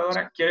una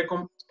computadora, quiere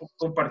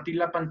compartir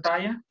la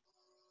pantalla,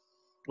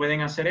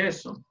 pueden hacer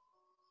eso.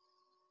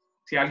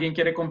 Si alguien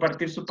quiere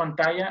compartir su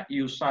pantalla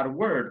y usar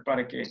Word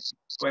para que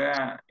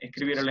pueda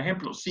escribir el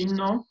ejemplo. Si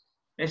no,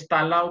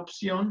 está la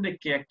opción de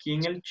que aquí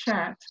en el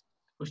chat,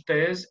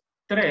 ustedes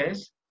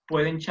tres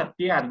pueden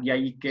chatear y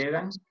ahí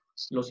quedan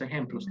los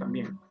ejemplos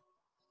también.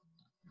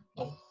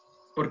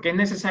 Porque es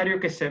necesario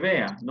que se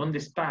vea dónde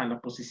está la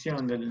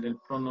posición del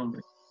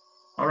pronombre.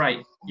 All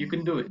right, you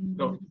can do it.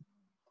 Go.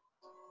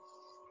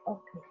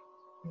 Okay.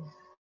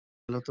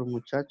 El otro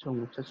muchacha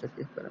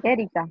aquí, espera.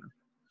 Erika.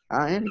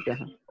 Erika.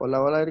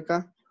 Hola,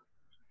 Erika.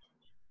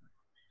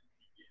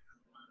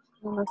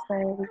 ¿Dónde está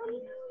Erika?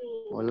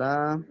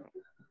 Hola.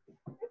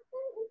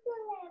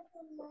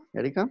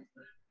 Erika.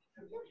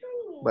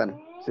 Bueno,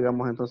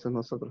 sigamos entonces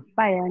nosotros.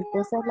 Vaya,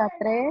 entonces la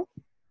 3.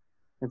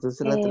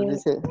 Entonces la 3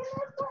 dice,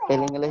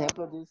 en el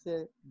ejemplo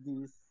dice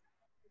this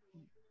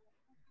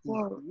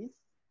dog.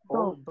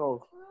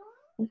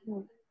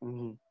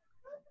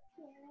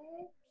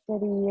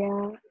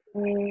 Sería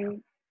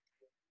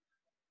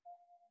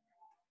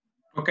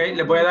Ok,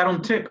 les voy a dar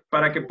un tip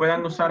para que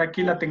puedan usar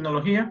aquí la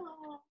tecnología.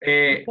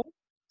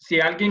 Si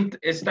alguien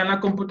está en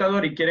la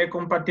computadora y quiere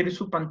compartir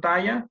su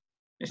pantalla,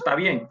 está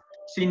bien.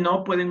 Si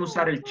no, pueden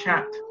usar el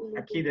chat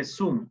aquí de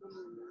Zoom.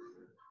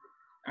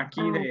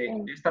 Aquí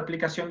de esta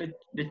aplicación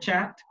de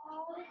chat.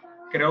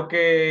 Creo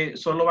que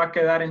solo va a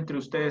quedar entre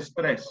ustedes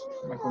tres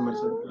la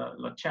conversación,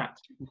 la chat.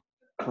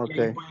 Okay. Y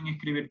ahí pueden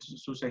escribir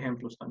sus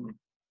ejemplos también.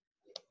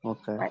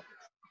 Ok.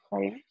 Está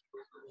bien.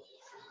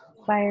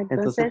 Vale,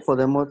 Entonces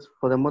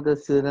podemos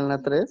decir en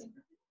la 3,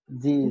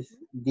 this,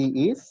 the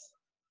is,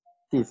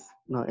 this.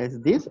 No,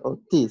 es this o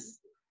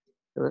this.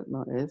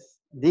 No, es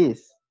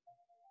this.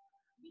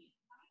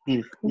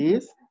 This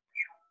is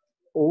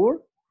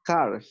our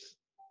cars.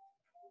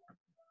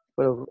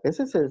 Pero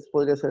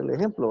podría ser el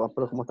ejemplo, ¿va?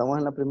 Pero como estamos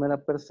en la primera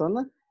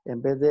persona,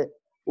 en vez de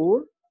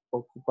our,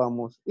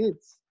 ocupamos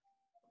its.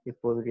 Y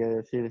podría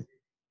decir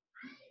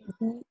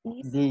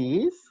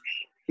these,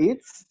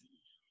 its,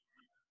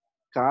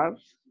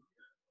 cars,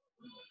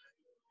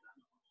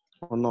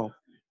 o no.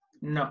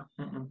 No.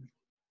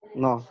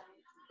 No.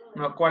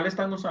 No, ¿cuál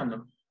están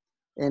usando?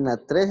 En la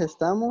 3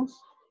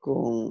 estamos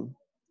con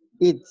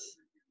its.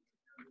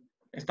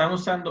 Están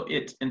usando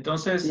it.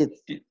 Entonces,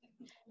 It.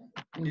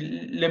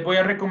 les voy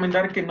a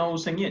recomendar que no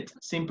usen it,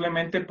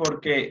 simplemente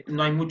porque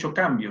no hay mucho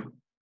cambio.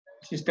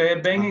 Si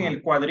ustedes ven en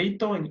el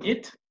cuadrito en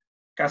it,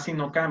 casi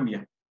no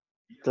cambia.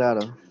 Claro.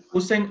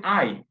 Usen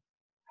I.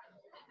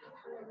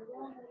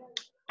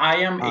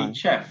 I am a I.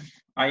 chef.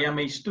 I am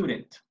a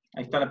student.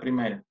 Ahí está la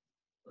primera.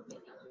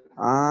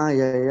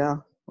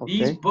 Ya. Okay.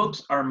 These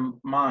books are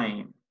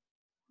mine.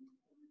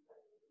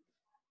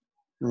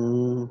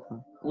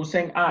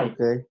 Usen I.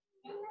 Okay.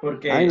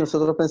 Porque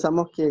nosotros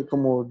pensamos que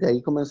como de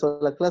ahí comenzó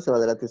la clase, va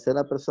de la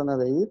tercera persona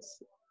de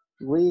its,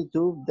 we,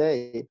 you,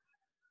 they.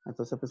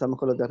 Entonces pensamos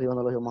que los de arriba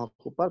no los íbamos a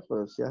ocupar,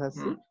 pero si es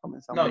así,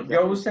 comenzamos. No,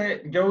 yo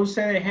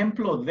usé de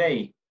ejemplo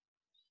they.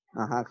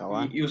 Ajá,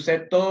 cabal. Y usé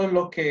todos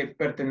los que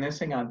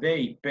pertenecen a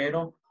they,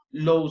 pero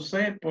lo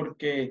usé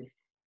porque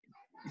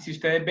si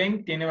ustedes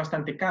ven, tiene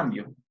bastante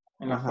cambio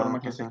en la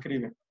forma que se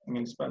escribe en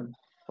el español.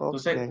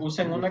 Entonces,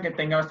 usen una que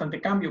tenga bastante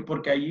cambio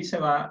porque allí se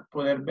va a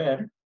poder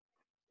ver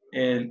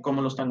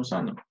cómo lo están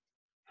usando.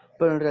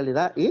 Pero en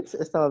realidad, it's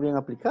estaba bien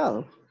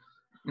aplicado.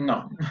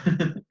 No.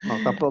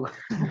 No, tampoco.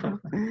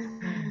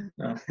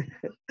 No.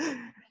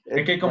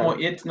 Es que como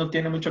it no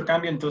tiene mucho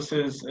cambio,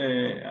 entonces,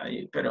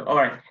 pero,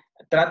 alright,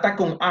 trata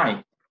con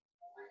I,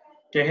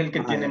 que es el que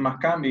tiene más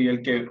cambio y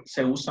el que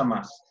se usa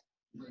más.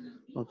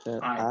 Okay.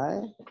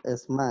 I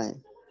is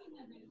mine.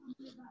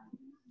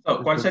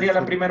 So, ¿cuál sería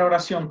la primera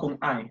oración con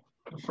I?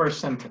 The first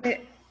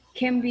sentence.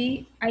 Can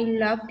be, I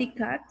love the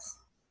cats.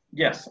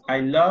 Yes,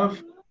 I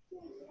love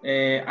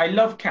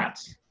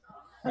cats.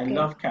 Okay. I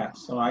love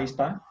cats. So ahí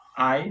está.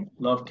 I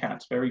love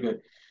cats. Very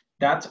good.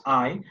 That's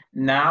I.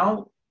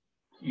 Now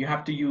you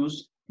have to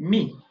use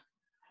me.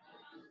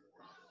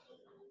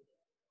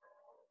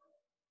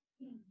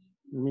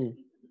 Me.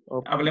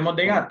 Okay. Hablemos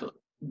de gato.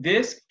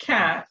 This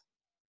cat,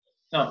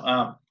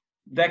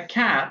 the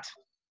cat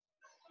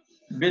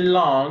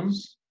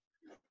belongs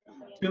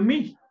to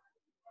me.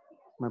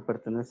 Me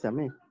pertenece a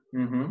mí.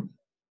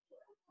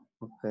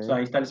 Okay. So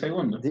ahí está el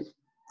segundo.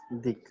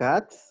 The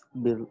cats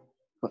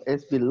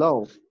es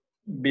below.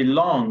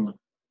 Belong.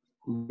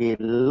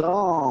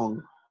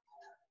 Belong.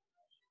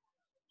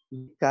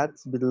 The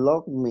cats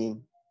belong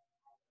me.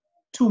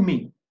 To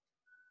me.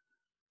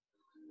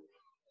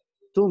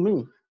 To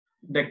me.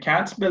 The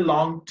cats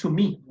belong to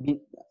me.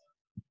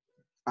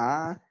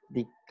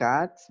 The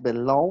cats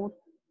belong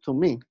to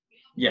me.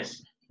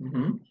 Yes.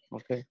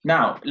 Okay.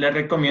 Now, les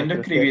recomiendo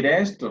escribir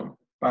esto.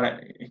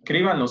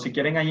 Escríbanlo si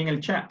quieren ahí en el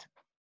chat.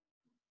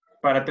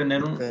 Para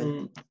tener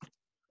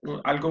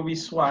algo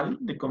visual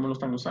de cómo lo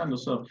están usando.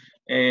 So,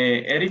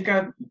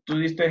 Erika, tú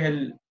diste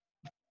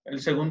el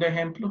segundo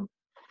ejemplo.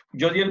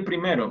 Yo di el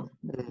primero.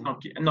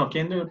 No,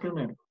 ¿quién dio el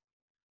primero?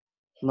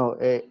 No,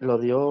 lo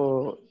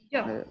dio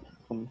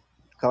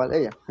cabal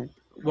ella.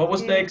 What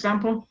was the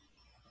example?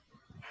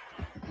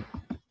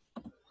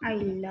 I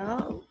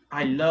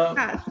love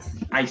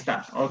cats. Ahí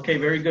está. Okay,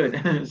 very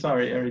good.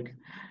 Sorry, Erica.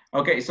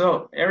 Okay,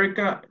 so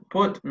Erica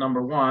put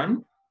number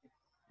 1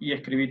 y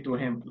escribí tu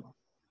ejemplo.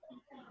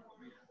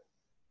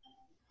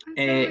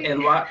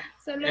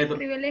 Solo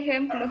escribí el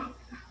ejemplo.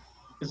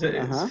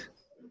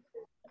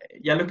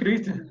 ¿Ya lo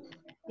escribiste?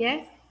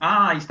 Yes.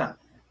 Ahí está.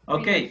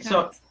 Okay,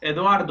 so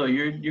Eduardo,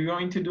 you're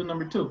going to do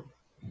number 2.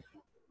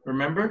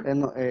 Remember?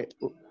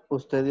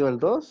 Usted dio el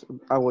 2,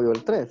 hago yo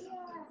el 3.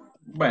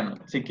 Bueno,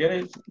 si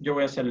quieres, yo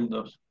voy a hacer el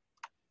 2.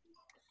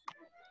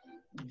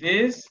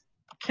 This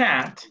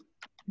cat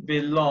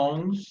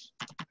belongs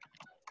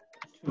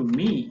to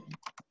me.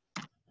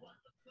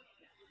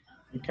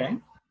 Okay.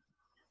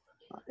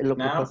 Lo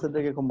que pasa es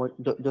de que como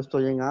yo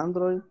estoy en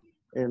Android,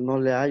 no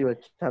le hallo el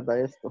chat a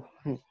esto.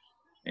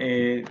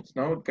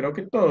 No, creo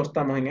que todos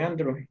estamos en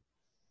Android.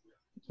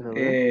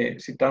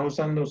 Si estás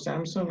usando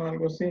Samsung o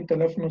algo así,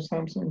 teléfono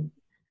Samsung.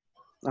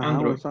 Ajá,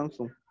 Android.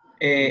 Samsung.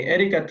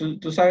 Erika,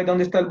 ¿tú sabes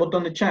dónde está el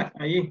botón de chat?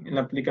 Allí, en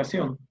la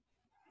aplicación.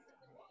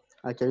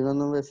 Aquí hay una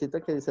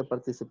nubecita que dice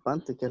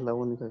participante, que es la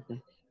única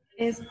que...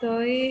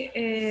 Estoy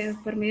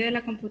por medio de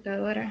la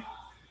computadora.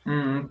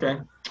 Okay.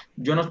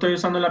 Yo no estoy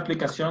usando la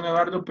aplicación,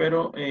 Eduardo,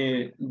 pero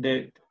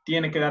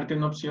tiene que darte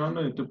una opción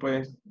donde tú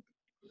puedes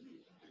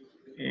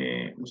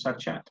usar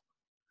chat.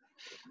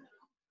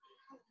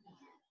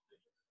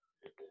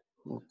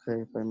 Ok,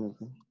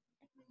 permítame.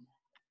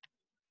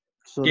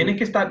 Tienes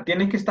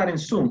que estar en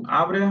Zoom.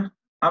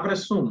 Abre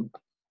Zoom.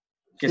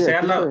 Que sí, sea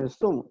aquí estoy en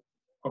Zoom.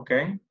 Ok.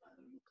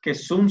 que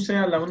Zoom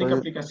sea la única Estoy-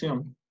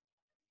 aplicación.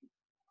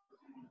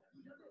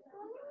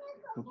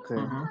 Ok.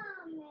 Ujú.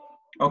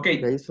 Ok,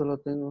 De ahí solo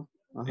tengo.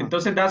 Ajá.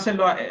 entonces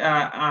dáselo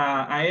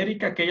a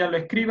Erika que ella lo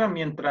escriba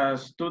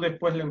mientras tú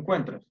después lo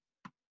encuentras.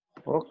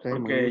 Ok,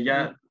 Porque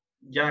magnífico.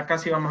 ya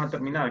casi vamos a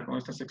terminar con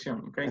esta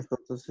sección, ¿ok?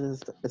 Entonces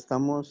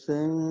estamos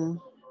en,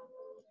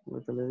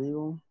 ¿cómo te le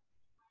digo?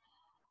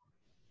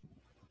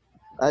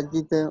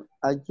 Adjective,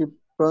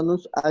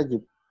 pronouns,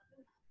 adjective.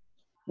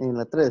 En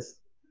la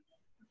 3.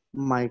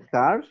 My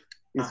car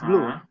is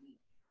blue. Ajá.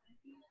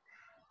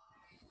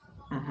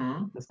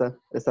 Ujú.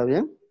 ¿Está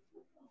bien?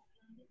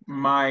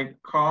 My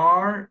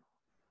car,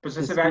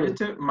 possessive It's blue.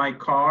 adjective, my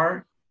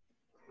car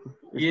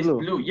It's is blue.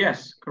 blue.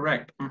 Yes,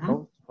 correct. Mhm.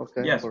 Oh,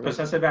 okay, Yes, correct.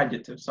 possessive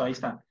adjective. So ahí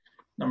está.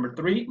 Number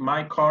 3,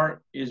 my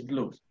car is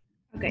blue.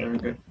 Okay. Very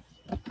good.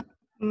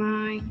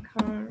 My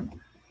car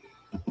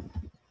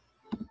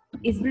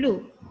is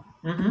blue.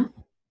 Mhm.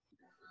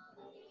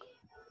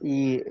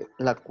 Y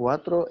la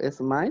 4 es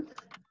mine.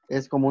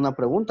 Es como una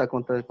pregunta,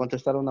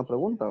 contestar una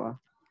pregunta,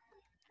 ¿va?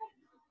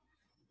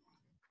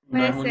 No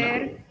Puede es una.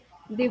 ser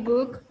the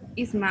book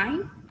is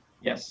mine.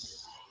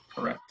 Yes,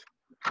 correct.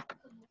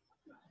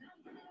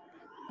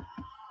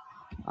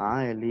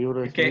 Ah, el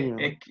libro es mío.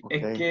 Es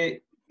Ok.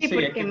 que, Sí, sí, es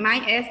porque que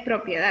mine es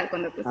propiedad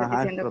cuando tú estás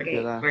Ajá, es diciendo que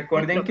propiedad.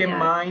 recuerden que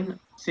propiedad. mine,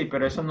 sí,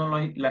 pero eso no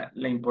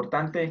la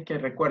importante es que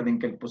recuerden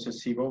que el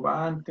posesivo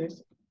va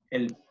antes,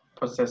 el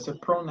possessive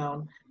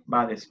pronoun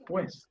va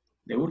después,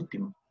 de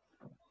último.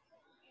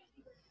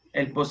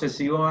 El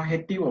posesivo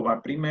adjetivo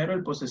va primero,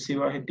 el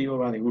posesivo adjetivo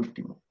va de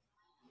último.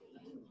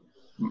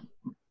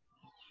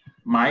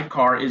 My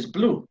car is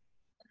blue.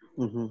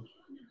 Ujú.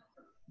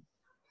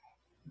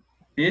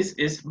 This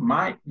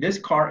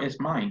car is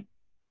mine.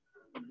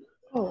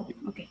 Oh,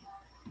 ok.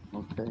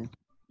 Ok.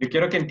 Yo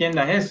quiero que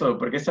entiendas eso,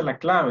 porque esa es la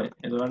clave,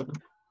 Eduardo.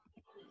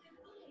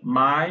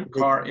 My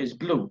car is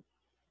blue.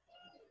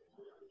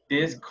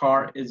 This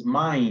car is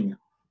mine.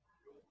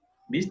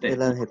 ¿Viste? El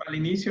Uno adjetivo. va al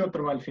inicio,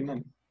 otro va al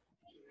final.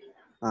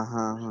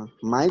 Ajá, ajá.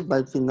 Might va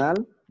al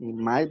final y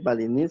might va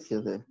al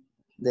inicio de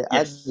Yes.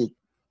 adjective.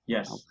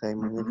 Yes. Ok,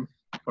 magnífico.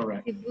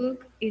 Correct. The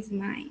book is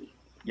mine.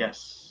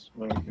 Yes.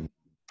 Very good.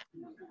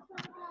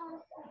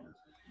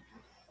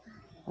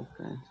 Ok.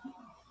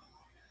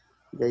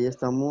 Y ahí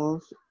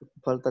estamos.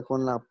 Falta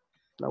con la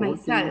última.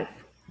 Myself.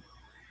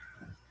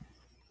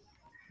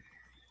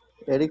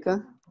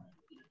 Erika.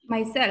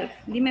 Myself.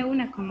 Dime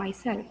una con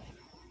myself.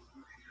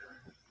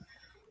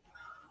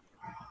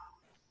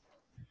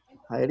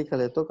 ¿A Erika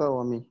le toca o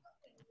a mí?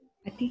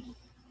 A ti.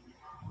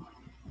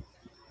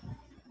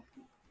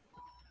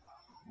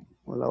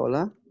 Hola,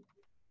 hola.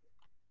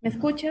 ¿Me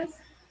escuchas?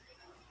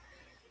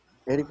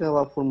 Erika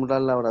va a formular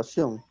la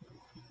oración.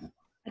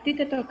 A ti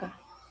te toca.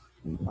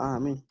 Ah, a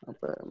mí.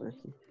 Espérame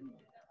aquí.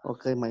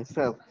 Ok,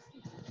 myself.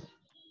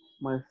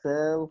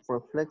 Myself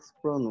reflects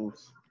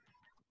pronouns.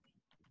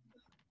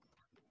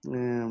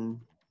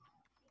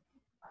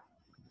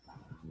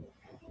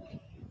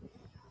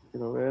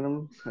 Quiero ver,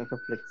 es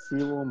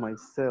reflexivo,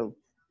 myself.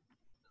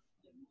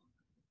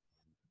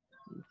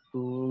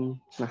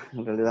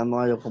 En realidad no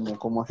hay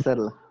cómo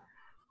hacerla.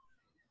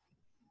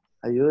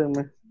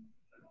 Ayúdenme.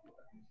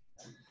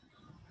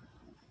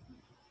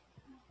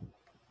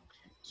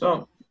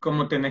 So,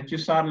 como tenés que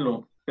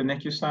usarlo,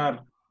 tenés que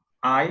usar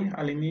I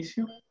al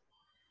inicio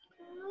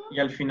y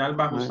al final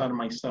vas a usar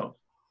myself.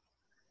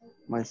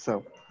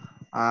 Myself.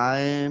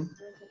 I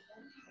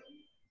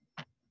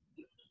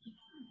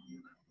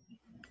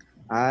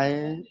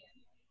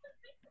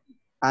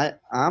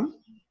am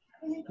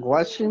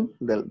washing,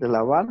 de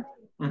lavar.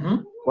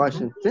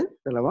 Washing, ¿sí?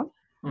 De lavar.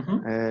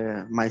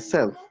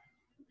 Myself.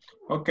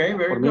 Okay,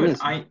 very Por mí good.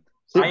 mismo.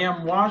 I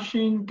am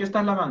washing. ¿Qué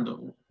estás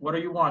lavando? What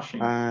are you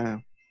washing?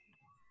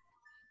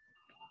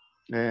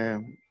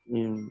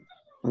 In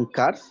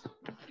cars.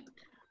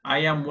 I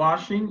am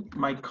washing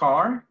my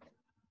car.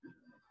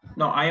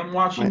 No, I am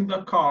washing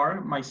the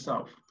car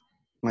myself.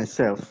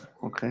 Myself,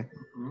 okay.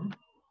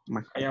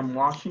 I am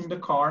washing the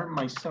car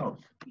myself.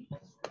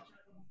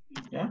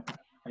 Yeah,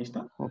 ahí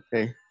está.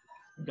 Okay.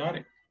 Got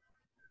it.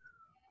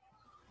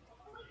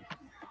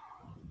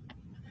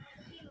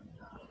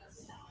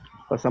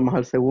 Pasamos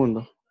al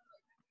segundo.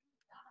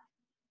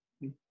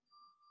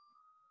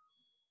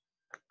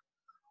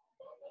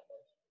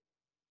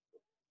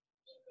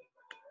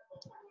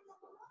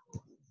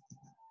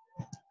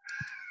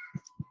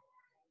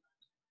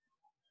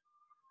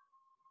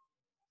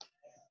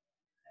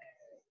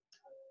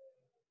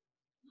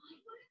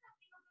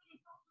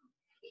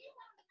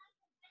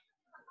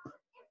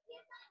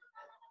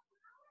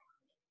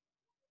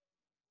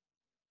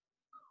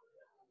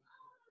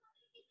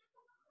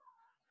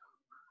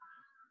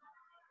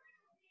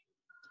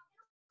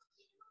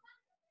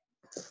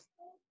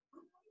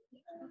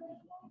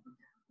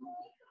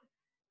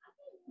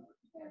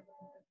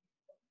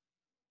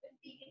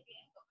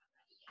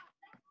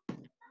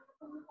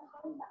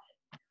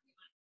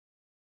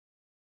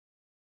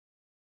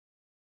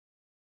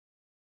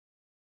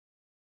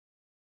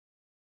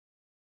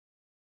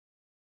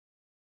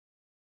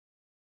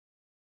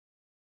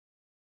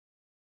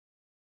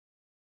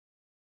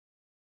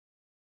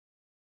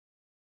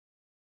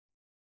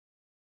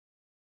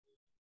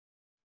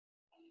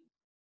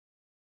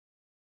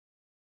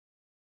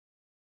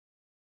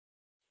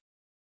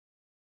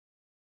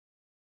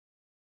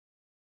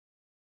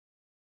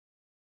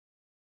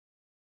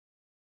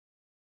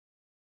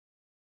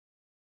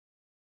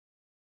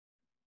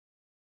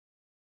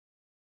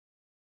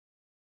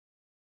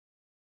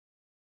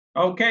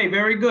 Okay,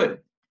 very good.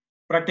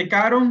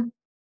 ¿Practicaron?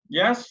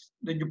 Yes?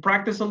 Did you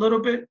practice a little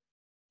bit?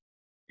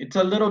 It's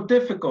a little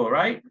difficult,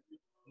 right?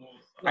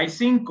 Hay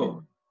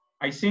cinco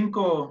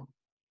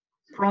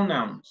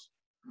pronouns.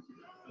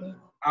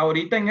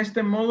 Ahorita en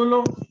este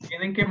módulo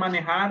tienen que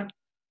manejar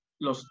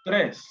los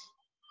tres.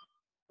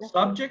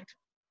 Subject,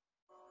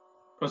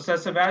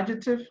 possessive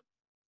adjective,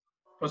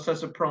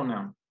 possessive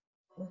pronoun.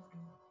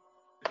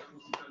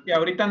 Y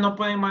ahorita no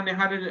pueden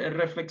manejar el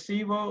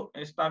reflexivo,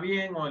 está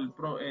bien, o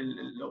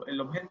el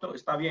objeto,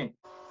 está bien.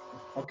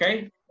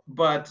 Okay?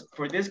 But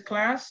for this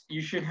class,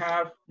 you should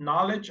have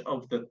knowledge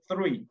of the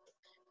three.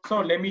 So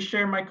let me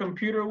share my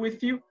computer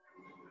with you,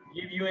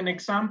 give you an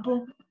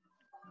example.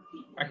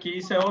 Aquí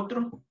dice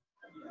otro.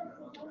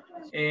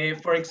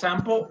 For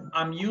example,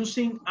 I'm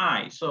using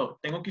I. So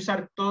tengo que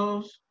usar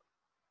todos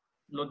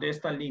los de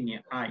esta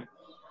línea, I.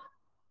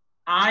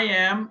 I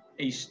am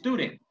a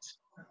student.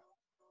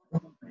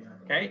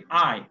 Okay,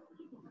 I.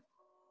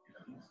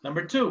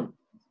 Number two,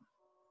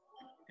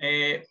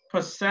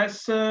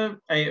 possessive,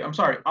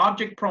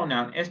 object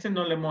pronoun. Este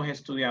no lo hemos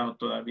estudiado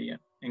todavía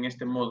en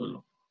este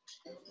módulo.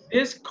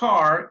 This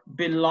car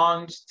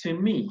belongs to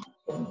me.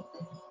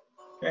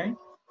 Okay.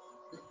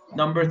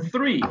 Number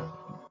three,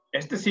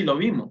 este sí lo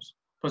vimos.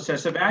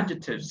 Possessive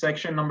adjective,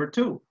 section number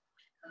 2.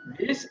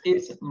 This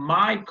is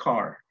my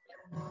car.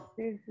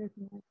 This is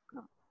my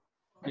car.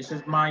 This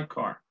is my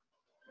car.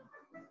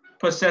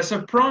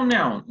 Possessive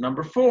pronoun,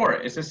 number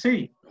 4, ese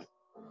sí.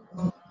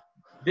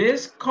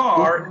 This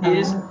car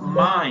is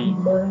mine.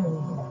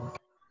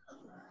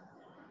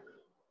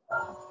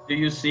 Do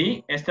you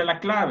see? Esta es la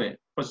clave.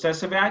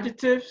 Possessive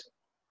adjectives,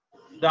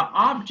 the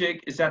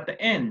object is at the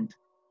end.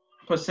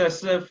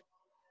 Possessive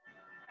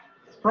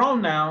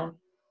pronoun,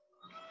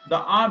 the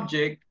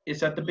object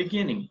is at the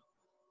beginning.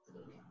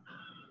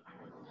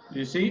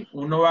 You see?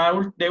 Uno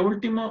va de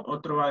último,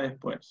 otro va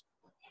después.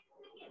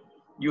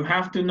 You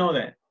have to know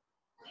that.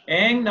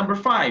 And number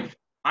 5,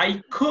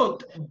 I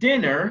cooked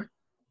dinner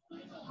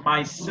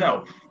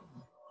myself.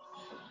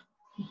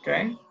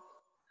 Okay.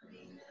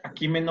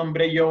 Aquí me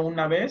nombré yo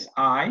una vez.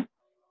 I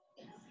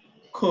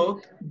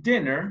cooked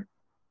dinner.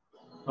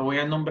 Lo voy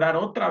a nombrar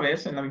otra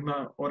vez en la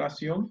misma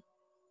oración.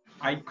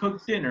 I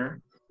cooked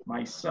dinner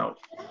myself.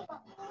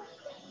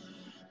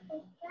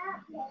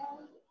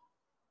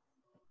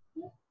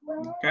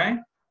 Okay.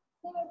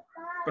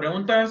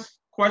 Preguntas?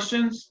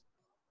 Questions?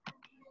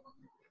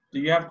 Do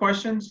you have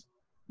questions?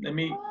 Let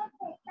me.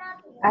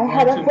 I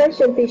have a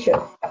question, teacher.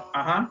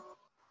 Uh-huh.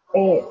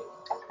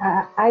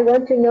 I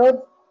want to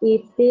know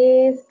if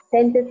this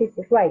sentence is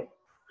right.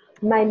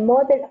 My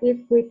mother is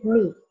with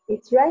me.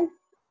 It's right?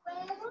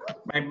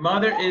 My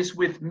mother is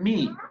with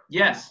me.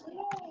 Yes.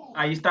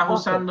 Ahí estás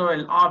usando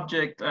el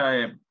object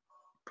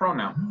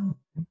pronoun.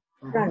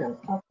 Pronoun,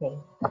 okay.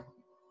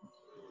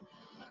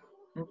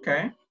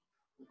 Okay.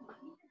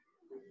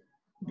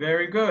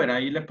 Very good.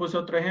 Ahí le puse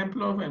otro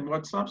ejemplo en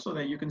WhatsApp so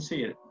that you can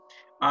see it.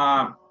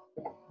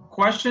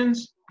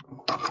 Questions?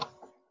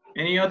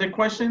 Any other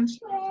questions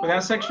for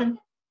that section?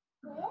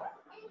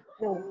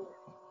 No.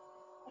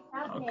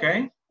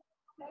 Okay.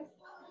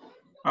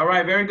 All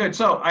right, very good.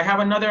 So I have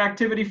another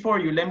activity for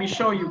you. Let me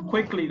show you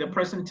quickly the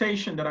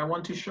presentation that I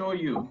want to show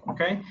you,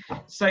 okay?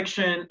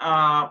 Section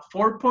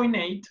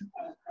 4.8.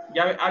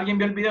 ¿Ya alguien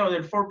vio el video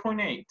del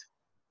 4.8?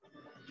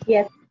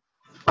 Yes.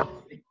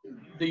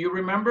 Do you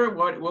remember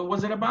what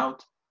was it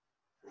about?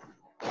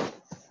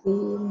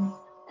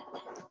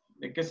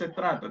 ¿De qué se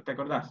trata? ¿Te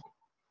acordás?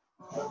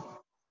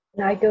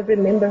 No, I don't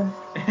remember.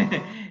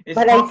 It's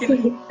but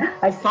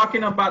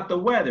talking about the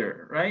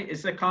weather, right?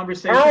 It's a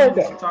conversation.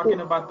 Okay. It's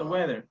talking about the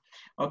weather.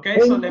 Okay,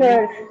 so let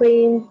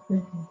me.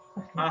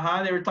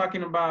 They were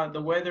talking about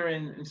the weather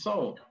in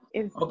Seoul.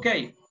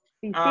 Okay.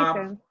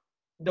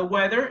 The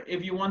weather,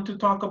 if you want to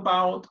talk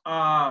about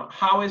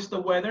how is the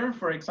weather,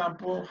 for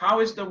example, how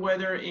is the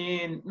weather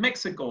in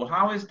Mexico?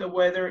 How is the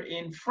weather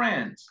in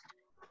France?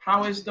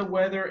 How is the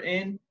weather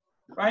in,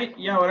 right?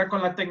 Y ahora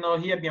con la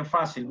tecnología es bien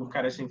fácil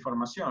buscar esa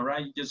información,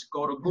 right? You just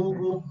go to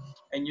Google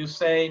and you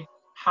say,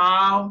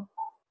 how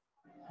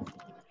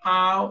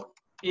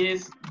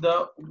is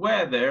the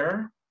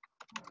weather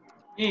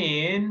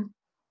in,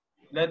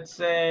 let's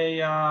say,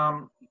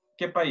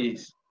 ¿qué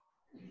país?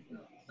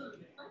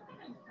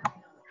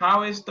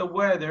 How is the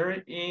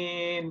weather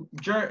in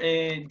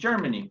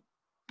Germany?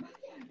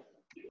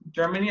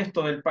 Germany es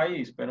todo el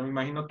país, pero me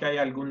imagino que hay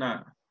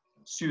alguna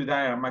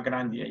ciudad más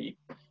grande allí.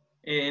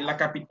 La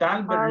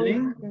capital,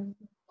 Berlín.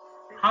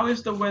 How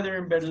is the weather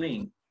in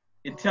Berlin?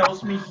 It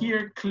tells me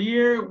here,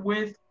 clear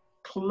with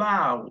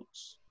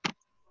clouds.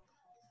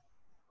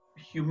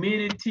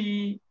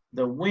 Humidity,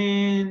 the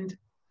wind,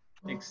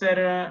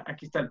 etc.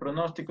 Aquí está el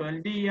pronóstico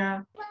del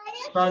día.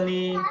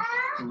 Sunny,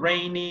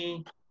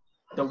 rainy.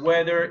 The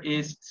weather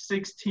is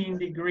 16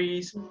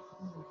 degrees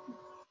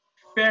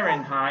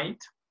Fahrenheit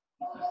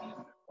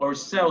or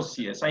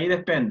Celsius. Ahí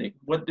depende.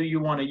 What do you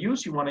want to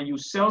use? You want to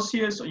use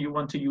Celsius or you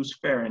want to use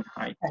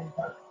Fahrenheit?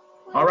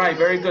 All right,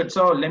 very good.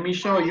 So let me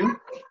show you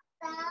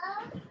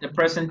the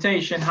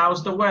presentation.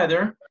 How's the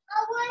weather?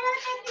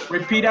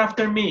 Repeat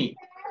after me.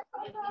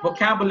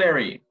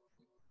 Vocabulary.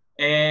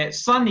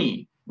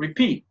 Sunny.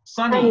 Repeat.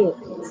 Sunny.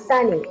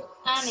 Sunny.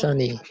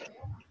 Sunny.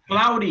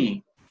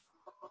 Cloudy.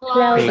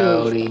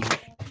 Cloudy.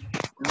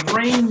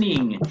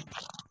 Raining.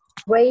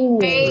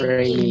 Raining.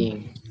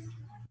 Raining.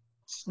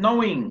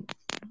 Snowing.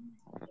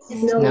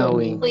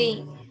 Snowing.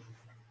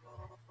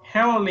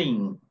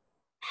 Hailing.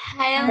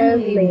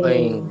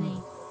 Rain.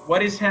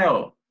 What is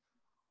hail?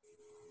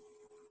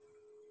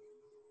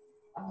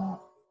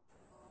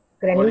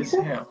 What is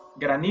Granizo. hail?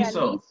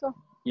 Granizo.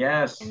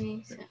 Yes.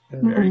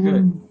 Very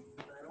good.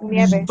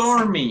 Nieve.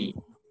 Stormy.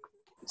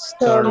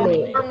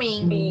 Stormy.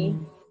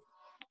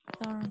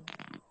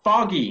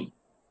 Foggy.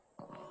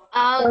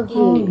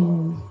 Foggy.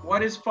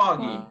 What is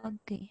foggy?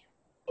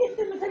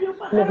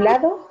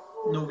 Nublado.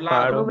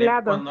 Nublado.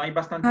 Nublado. Cuando hay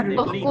bastante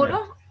neblina.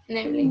 Oscuro.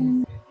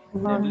 Neblina.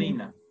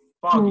 Neblina.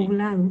 Foggy.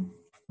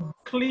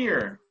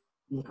 Clear.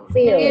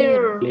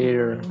 Clear.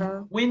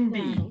 Clear.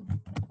 Windy.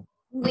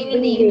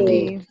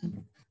 Windy.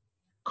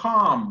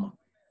 Calm.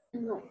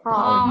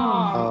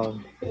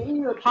 Um,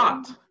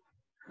 Hot.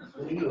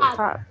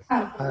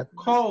 Hot.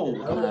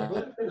 Cold.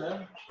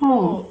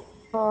 Cold.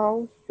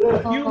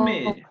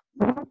 Humid.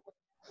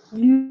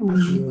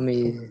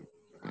 humid.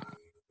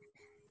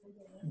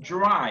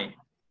 Dry.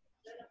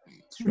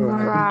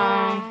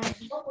 Dry.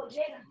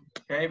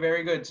 Okay,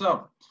 very good.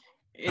 So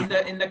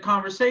in the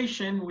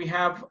conversation, we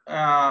have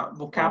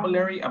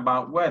vocabulary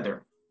about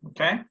weather.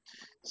 Okay.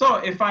 So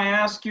if I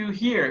ask you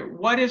here,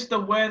 what is the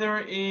weather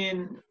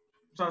in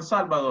San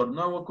Salvador,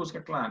 Nuevo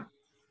Cuscatlán,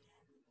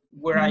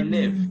 where I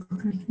live?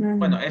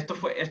 Bueno, esto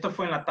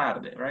fue en la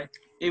tarde, right?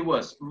 It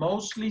was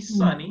mostly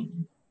sunny,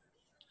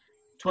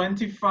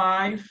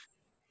 25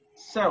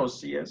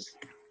 Celsius,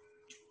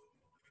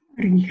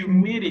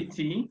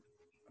 humidity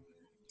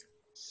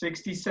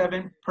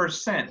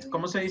 67%.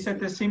 ¿Cómo se dice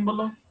este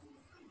símbolo?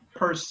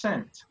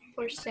 Percent.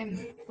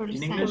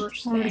 In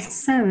English?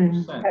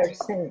 Percent.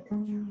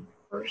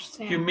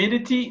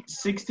 Humidity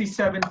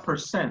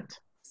 67%.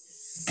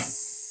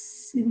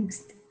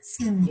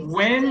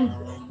 Wind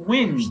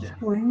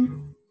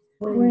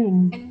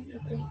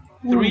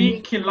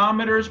 3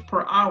 kilometers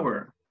per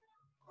hour.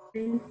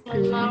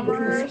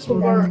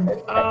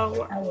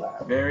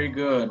 Very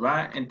good,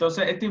 right?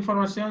 Entonces, esta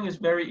información is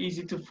very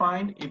easy to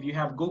find if you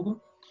have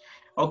Google.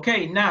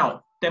 Okay,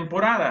 now,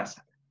 temporadas.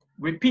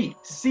 Repeat.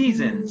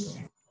 Seasons.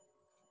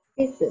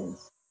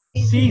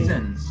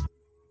 Seasons.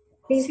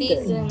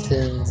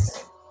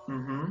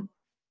 Mm-hmm.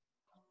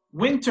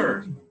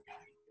 Winter.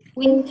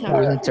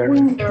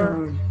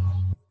 Winter.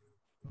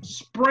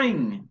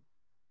 Spring.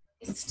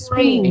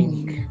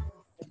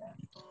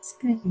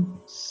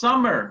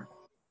 Summer.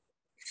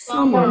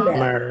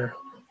 Summer.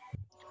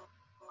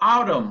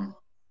 Autumn.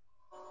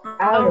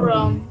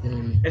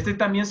 Mm, Este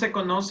también se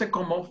conoce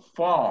como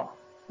fall.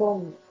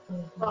 Fall,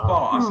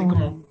 así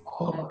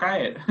como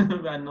caer.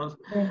 No,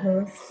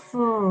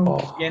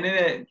 fall. viene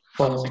de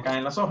cuando se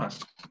caen las hojas.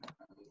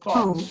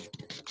 Fall.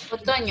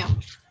 Otoño.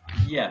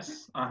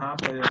 Yes. Ajá,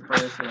 puede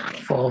ser.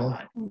 Fall.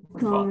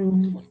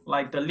 Fall.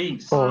 Like the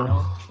leaves. Fall. You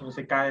know, cuando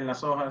se caen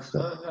las hojas.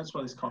 That's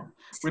what it's called.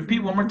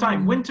 Repeat one more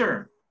time.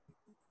 Winter.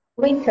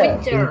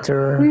 Winter.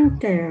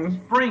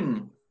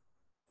 Spring.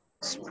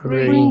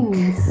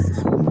 Spring.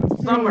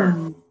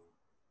 Summer.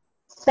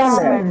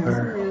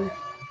 Summer.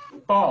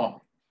 Fall.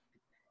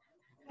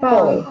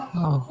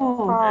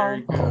 Oh.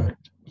 Very good.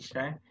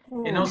 Okay.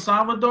 En El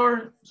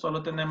Salvador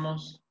solo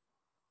tenemos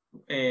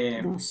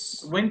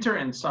winter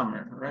and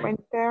summer, right?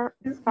 Winter,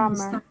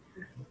 summer.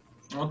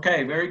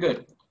 Okay, very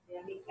good.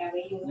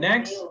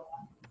 Next.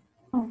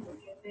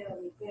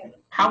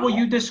 How will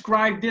you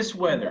describe this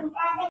weather?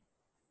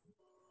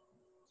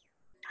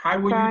 How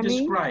will you Sunny.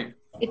 describe?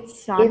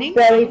 It's sunny. It's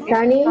very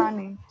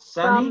sunny.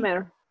 Sunny?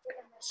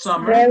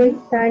 Summer. Very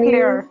sunny.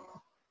 Clear.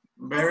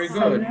 Very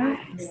good.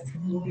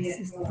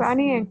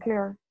 Sunny and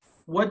clear.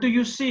 What do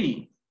you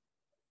see?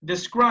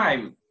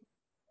 Describe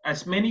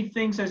as many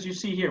things as you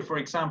see here. For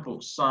example,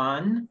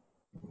 sun.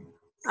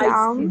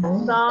 Sound.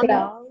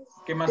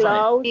 ¿Qué más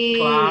hay?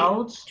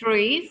 Clouds.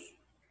 Trees.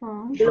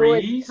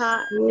 Trees.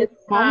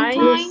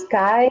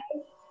 Sky.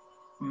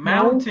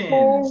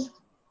 Mountains.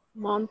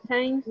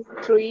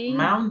 Trees.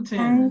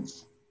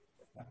 Mountains.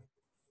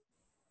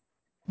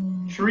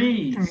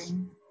 Trees.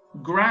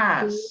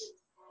 Grass.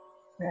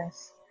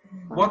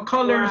 What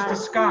color is the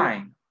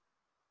sky?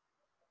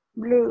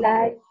 Blue.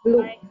 Light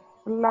blue.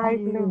 Light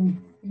blue.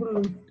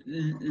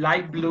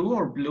 Light blue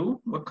or blue?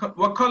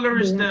 What color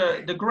is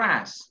the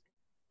grass?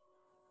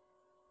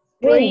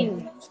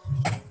 Green.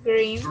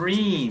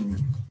 Green.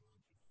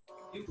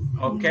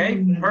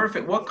 Okay,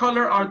 perfect. What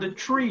color are the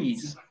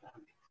trees?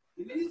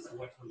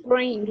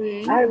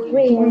 Green.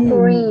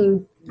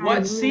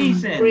 What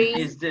season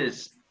is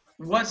this?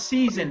 What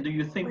season do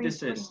you think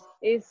this is?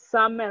 It's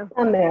summer.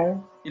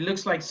 It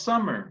looks like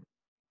summer.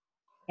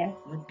 Yes.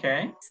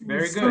 Okay,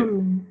 very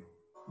good.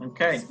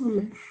 Okay,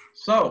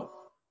 so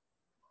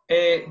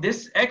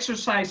this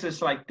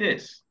exercises like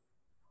this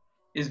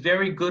is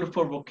very good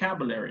for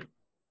vocabulary.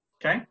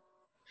 Okay,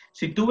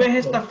 si tú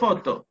ves esta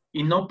foto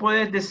y no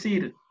puedes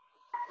decir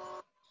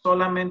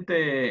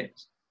solamente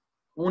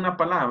una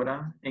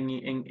palabra en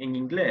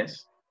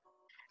inglés,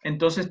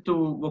 entonces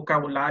tu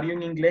vocabulario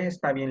en inglés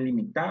está bien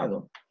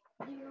limitado.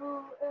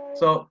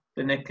 So,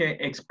 tenés que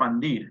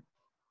expandir.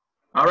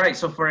 All right,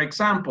 so for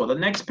example, the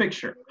next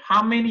picture,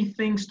 how many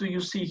things do you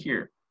see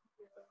here?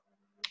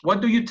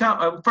 What do you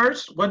tell,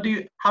 first,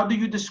 how do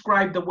you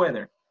describe the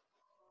weather?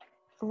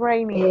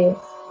 Raining.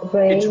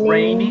 It's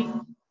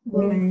raining.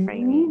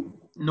 Raining.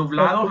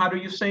 Nublado, how do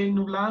you say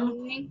nublado?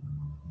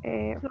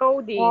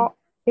 Cloudy.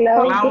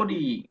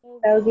 Cloudy.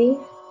 Cloudy.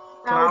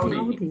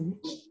 Cloudy.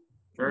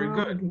 Very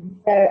good.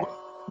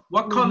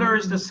 What color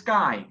is the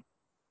sky?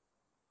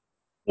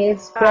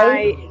 It's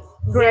gray.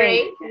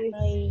 Gray.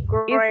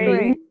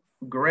 Gray.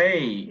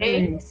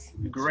 Gray.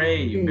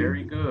 Gray.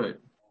 Very good.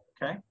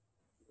 Okay.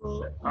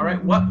 All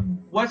right.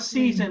 What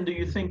season do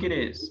you think it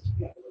is?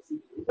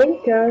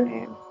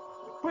 Winter.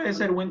 Puede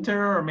ser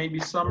winter or maybe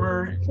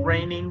summer,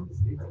 raining.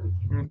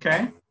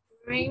 Okay.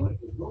 Green.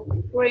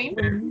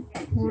 Green.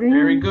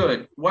 Very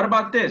good. What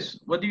about this?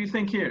 What do you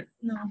think here?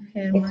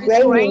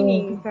 It's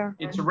raining.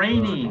 It's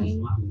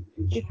raining.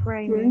 It's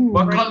raining.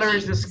 What color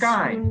is the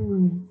sky?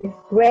 It's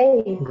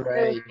gray.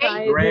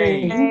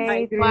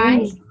 Gray.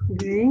 White.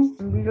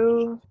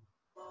 Blue.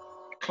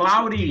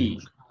 Cloudy.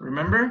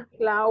 Remember?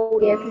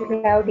 Yes,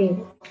 cloudy.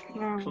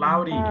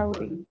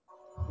 Cloudy.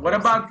 What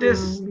about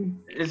this?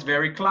 It's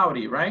very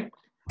cloudy, right?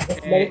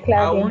 Very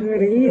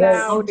cloudy.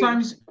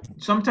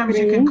 Sometimes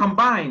you can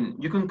combine.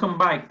 You can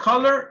combine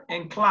color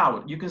and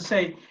cloud. You can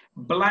say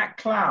black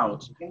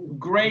clouds,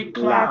 gray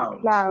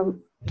clouds.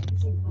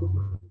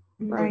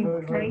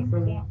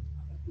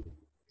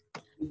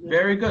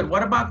 Very good.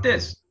 What about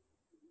this?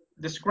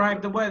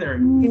 Describe the weather.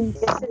 It's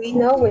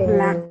snowing.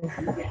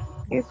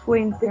 It's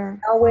winter.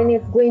 Snowing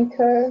is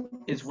winter.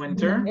 It's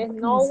winter.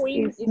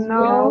 Snowing. It's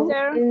snow.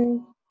 Winter.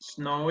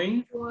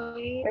 Snowy.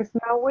 It's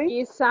snowy.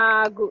 It's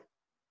a good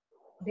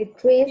The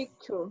trees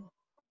picture.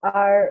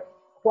 are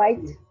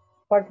white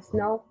for the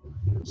snow.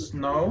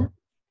 Snow.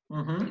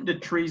 The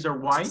trees are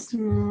white.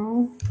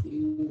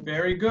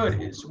 Very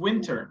good. It's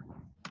winter.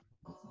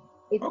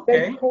 It's Okay.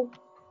 very cold.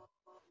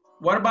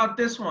 What about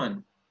this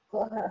one?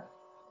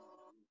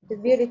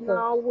 It's beautiful.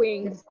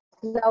 Snowing.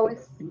 The snow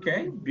is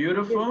Okay,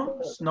 beautiful,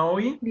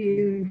 snowy.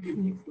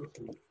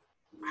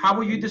 How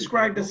will you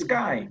describe the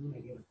sky?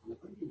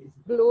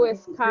 Blue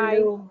sky.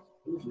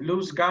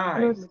 Blue sky.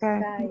 Blue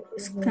sky.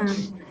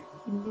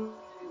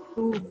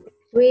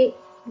 Tree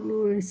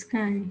Blue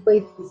sky.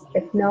 with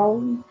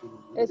snow.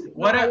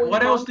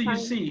 What else do you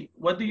see?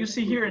 What do you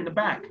see here in the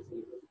back?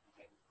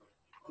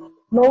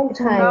 Snow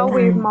Mountain.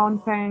 with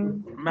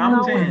mountain.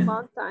 Mountain.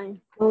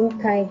 Mountain.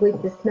 Mountain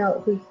with the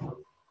snow. With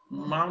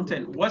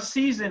Mountain. What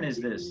season is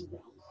this?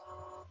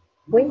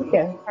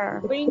 winter.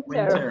 Winter.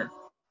 Winter.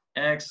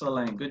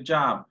 Excellent. Good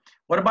job.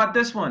 What about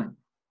this one?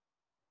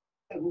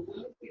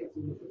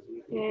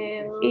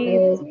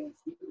 It's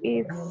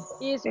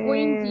It's windy. Yes,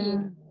 Windy.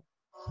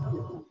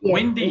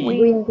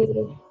 it's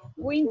windy.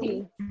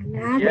 Windy.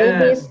 Maybe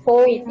Yes. it's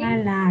cold.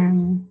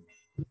 Alarm.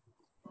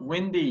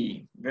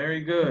 Windy.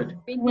 Very good.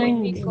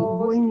 Windy.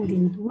 Because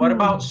Windy. What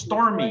about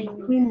stormy?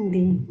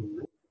 Windy.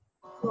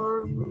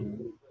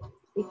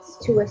 It's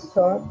too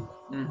storm.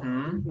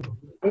 Mm-hmm.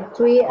 The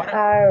trees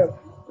are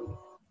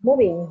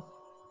moving.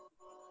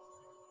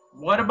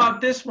 What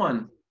about this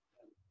one?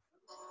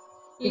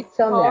 It's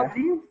summer.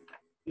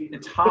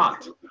 It's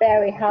hot.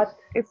 Very hot.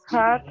 It's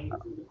hot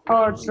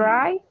or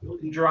dry.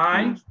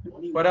 Dry.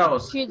 What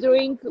else? she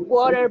drink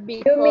water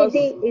because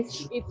Humidity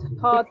is it's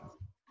hot.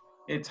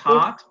 It's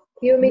hot.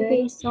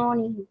 humidity.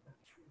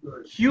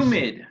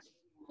 Humid.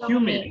 Humid.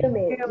 Humid.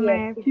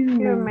 Yes, it's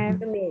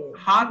Humid. humid.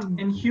 Hot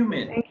and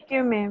humid. And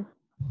humid.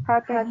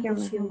 Hot Hot and and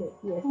humid.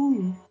 humid.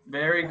 Yes.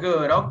 Very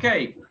good.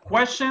 Okay.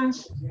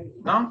 Questions?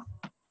 ¿No?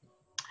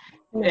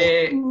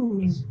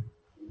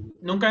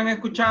 Nunca han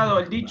escuchado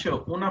el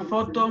dicho, una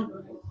foto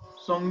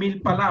son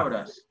 1000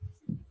 palabras.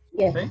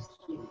 Yes. ¿Sí?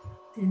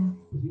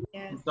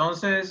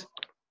 Entonces,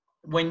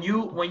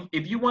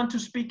 if you want to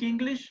speak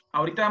English,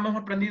 ahorita hemos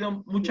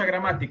aprendido mucha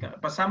gramática.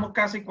 Pasamos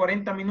casi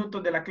 40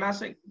 minutos de la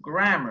clase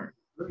grammar,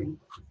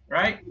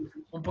 right?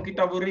 Un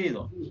poquito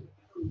aburrido,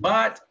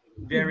 but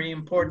very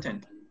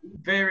important.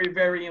 Very,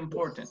 very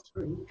important,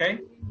 okay?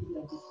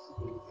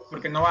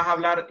 Porque no vas a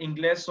hablar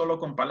inglés solo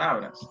con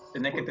palabras.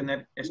 Tienes que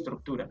tener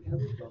estructura.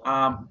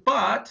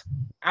 But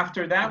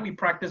after that, we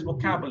practice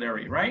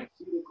vocabulary, right?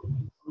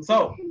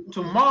 So,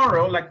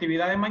 tomorrow, la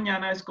actividad de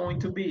mañana is going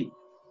to be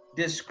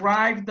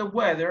describe the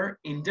weather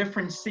in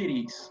different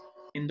cities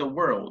in the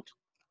world.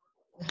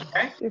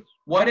 Okay?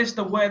 What is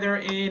the weather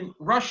in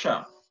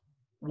Russia?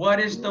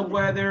 What is the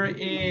weather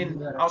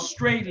in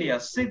Australia,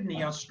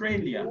 Sydney,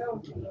 Australia?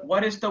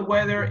 What is the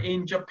weather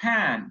in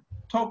Japan,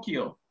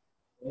 Tokyo?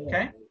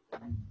 Okay?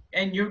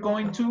 And you're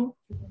going to,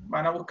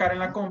 van a buscar en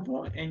la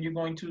compu, and you're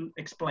going to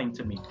explain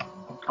to me.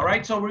 All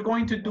right, so we're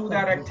going to do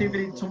that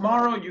activity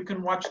tomorrow. You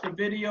can watch the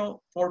video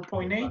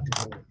 4.8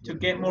 to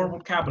get more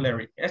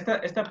vocabulary.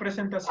 Esta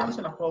presentación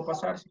se la puedo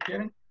pasar si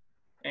quieren,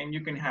 and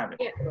you can have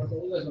it.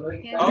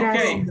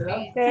 Okay,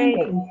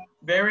 Okay.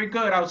 very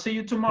good. I'll see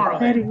you tomorrow.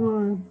 Very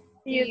good.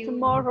 See you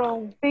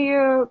tomorrow. See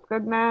you.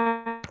 Good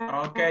night.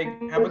 Okay,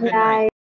 have a Good good night. night.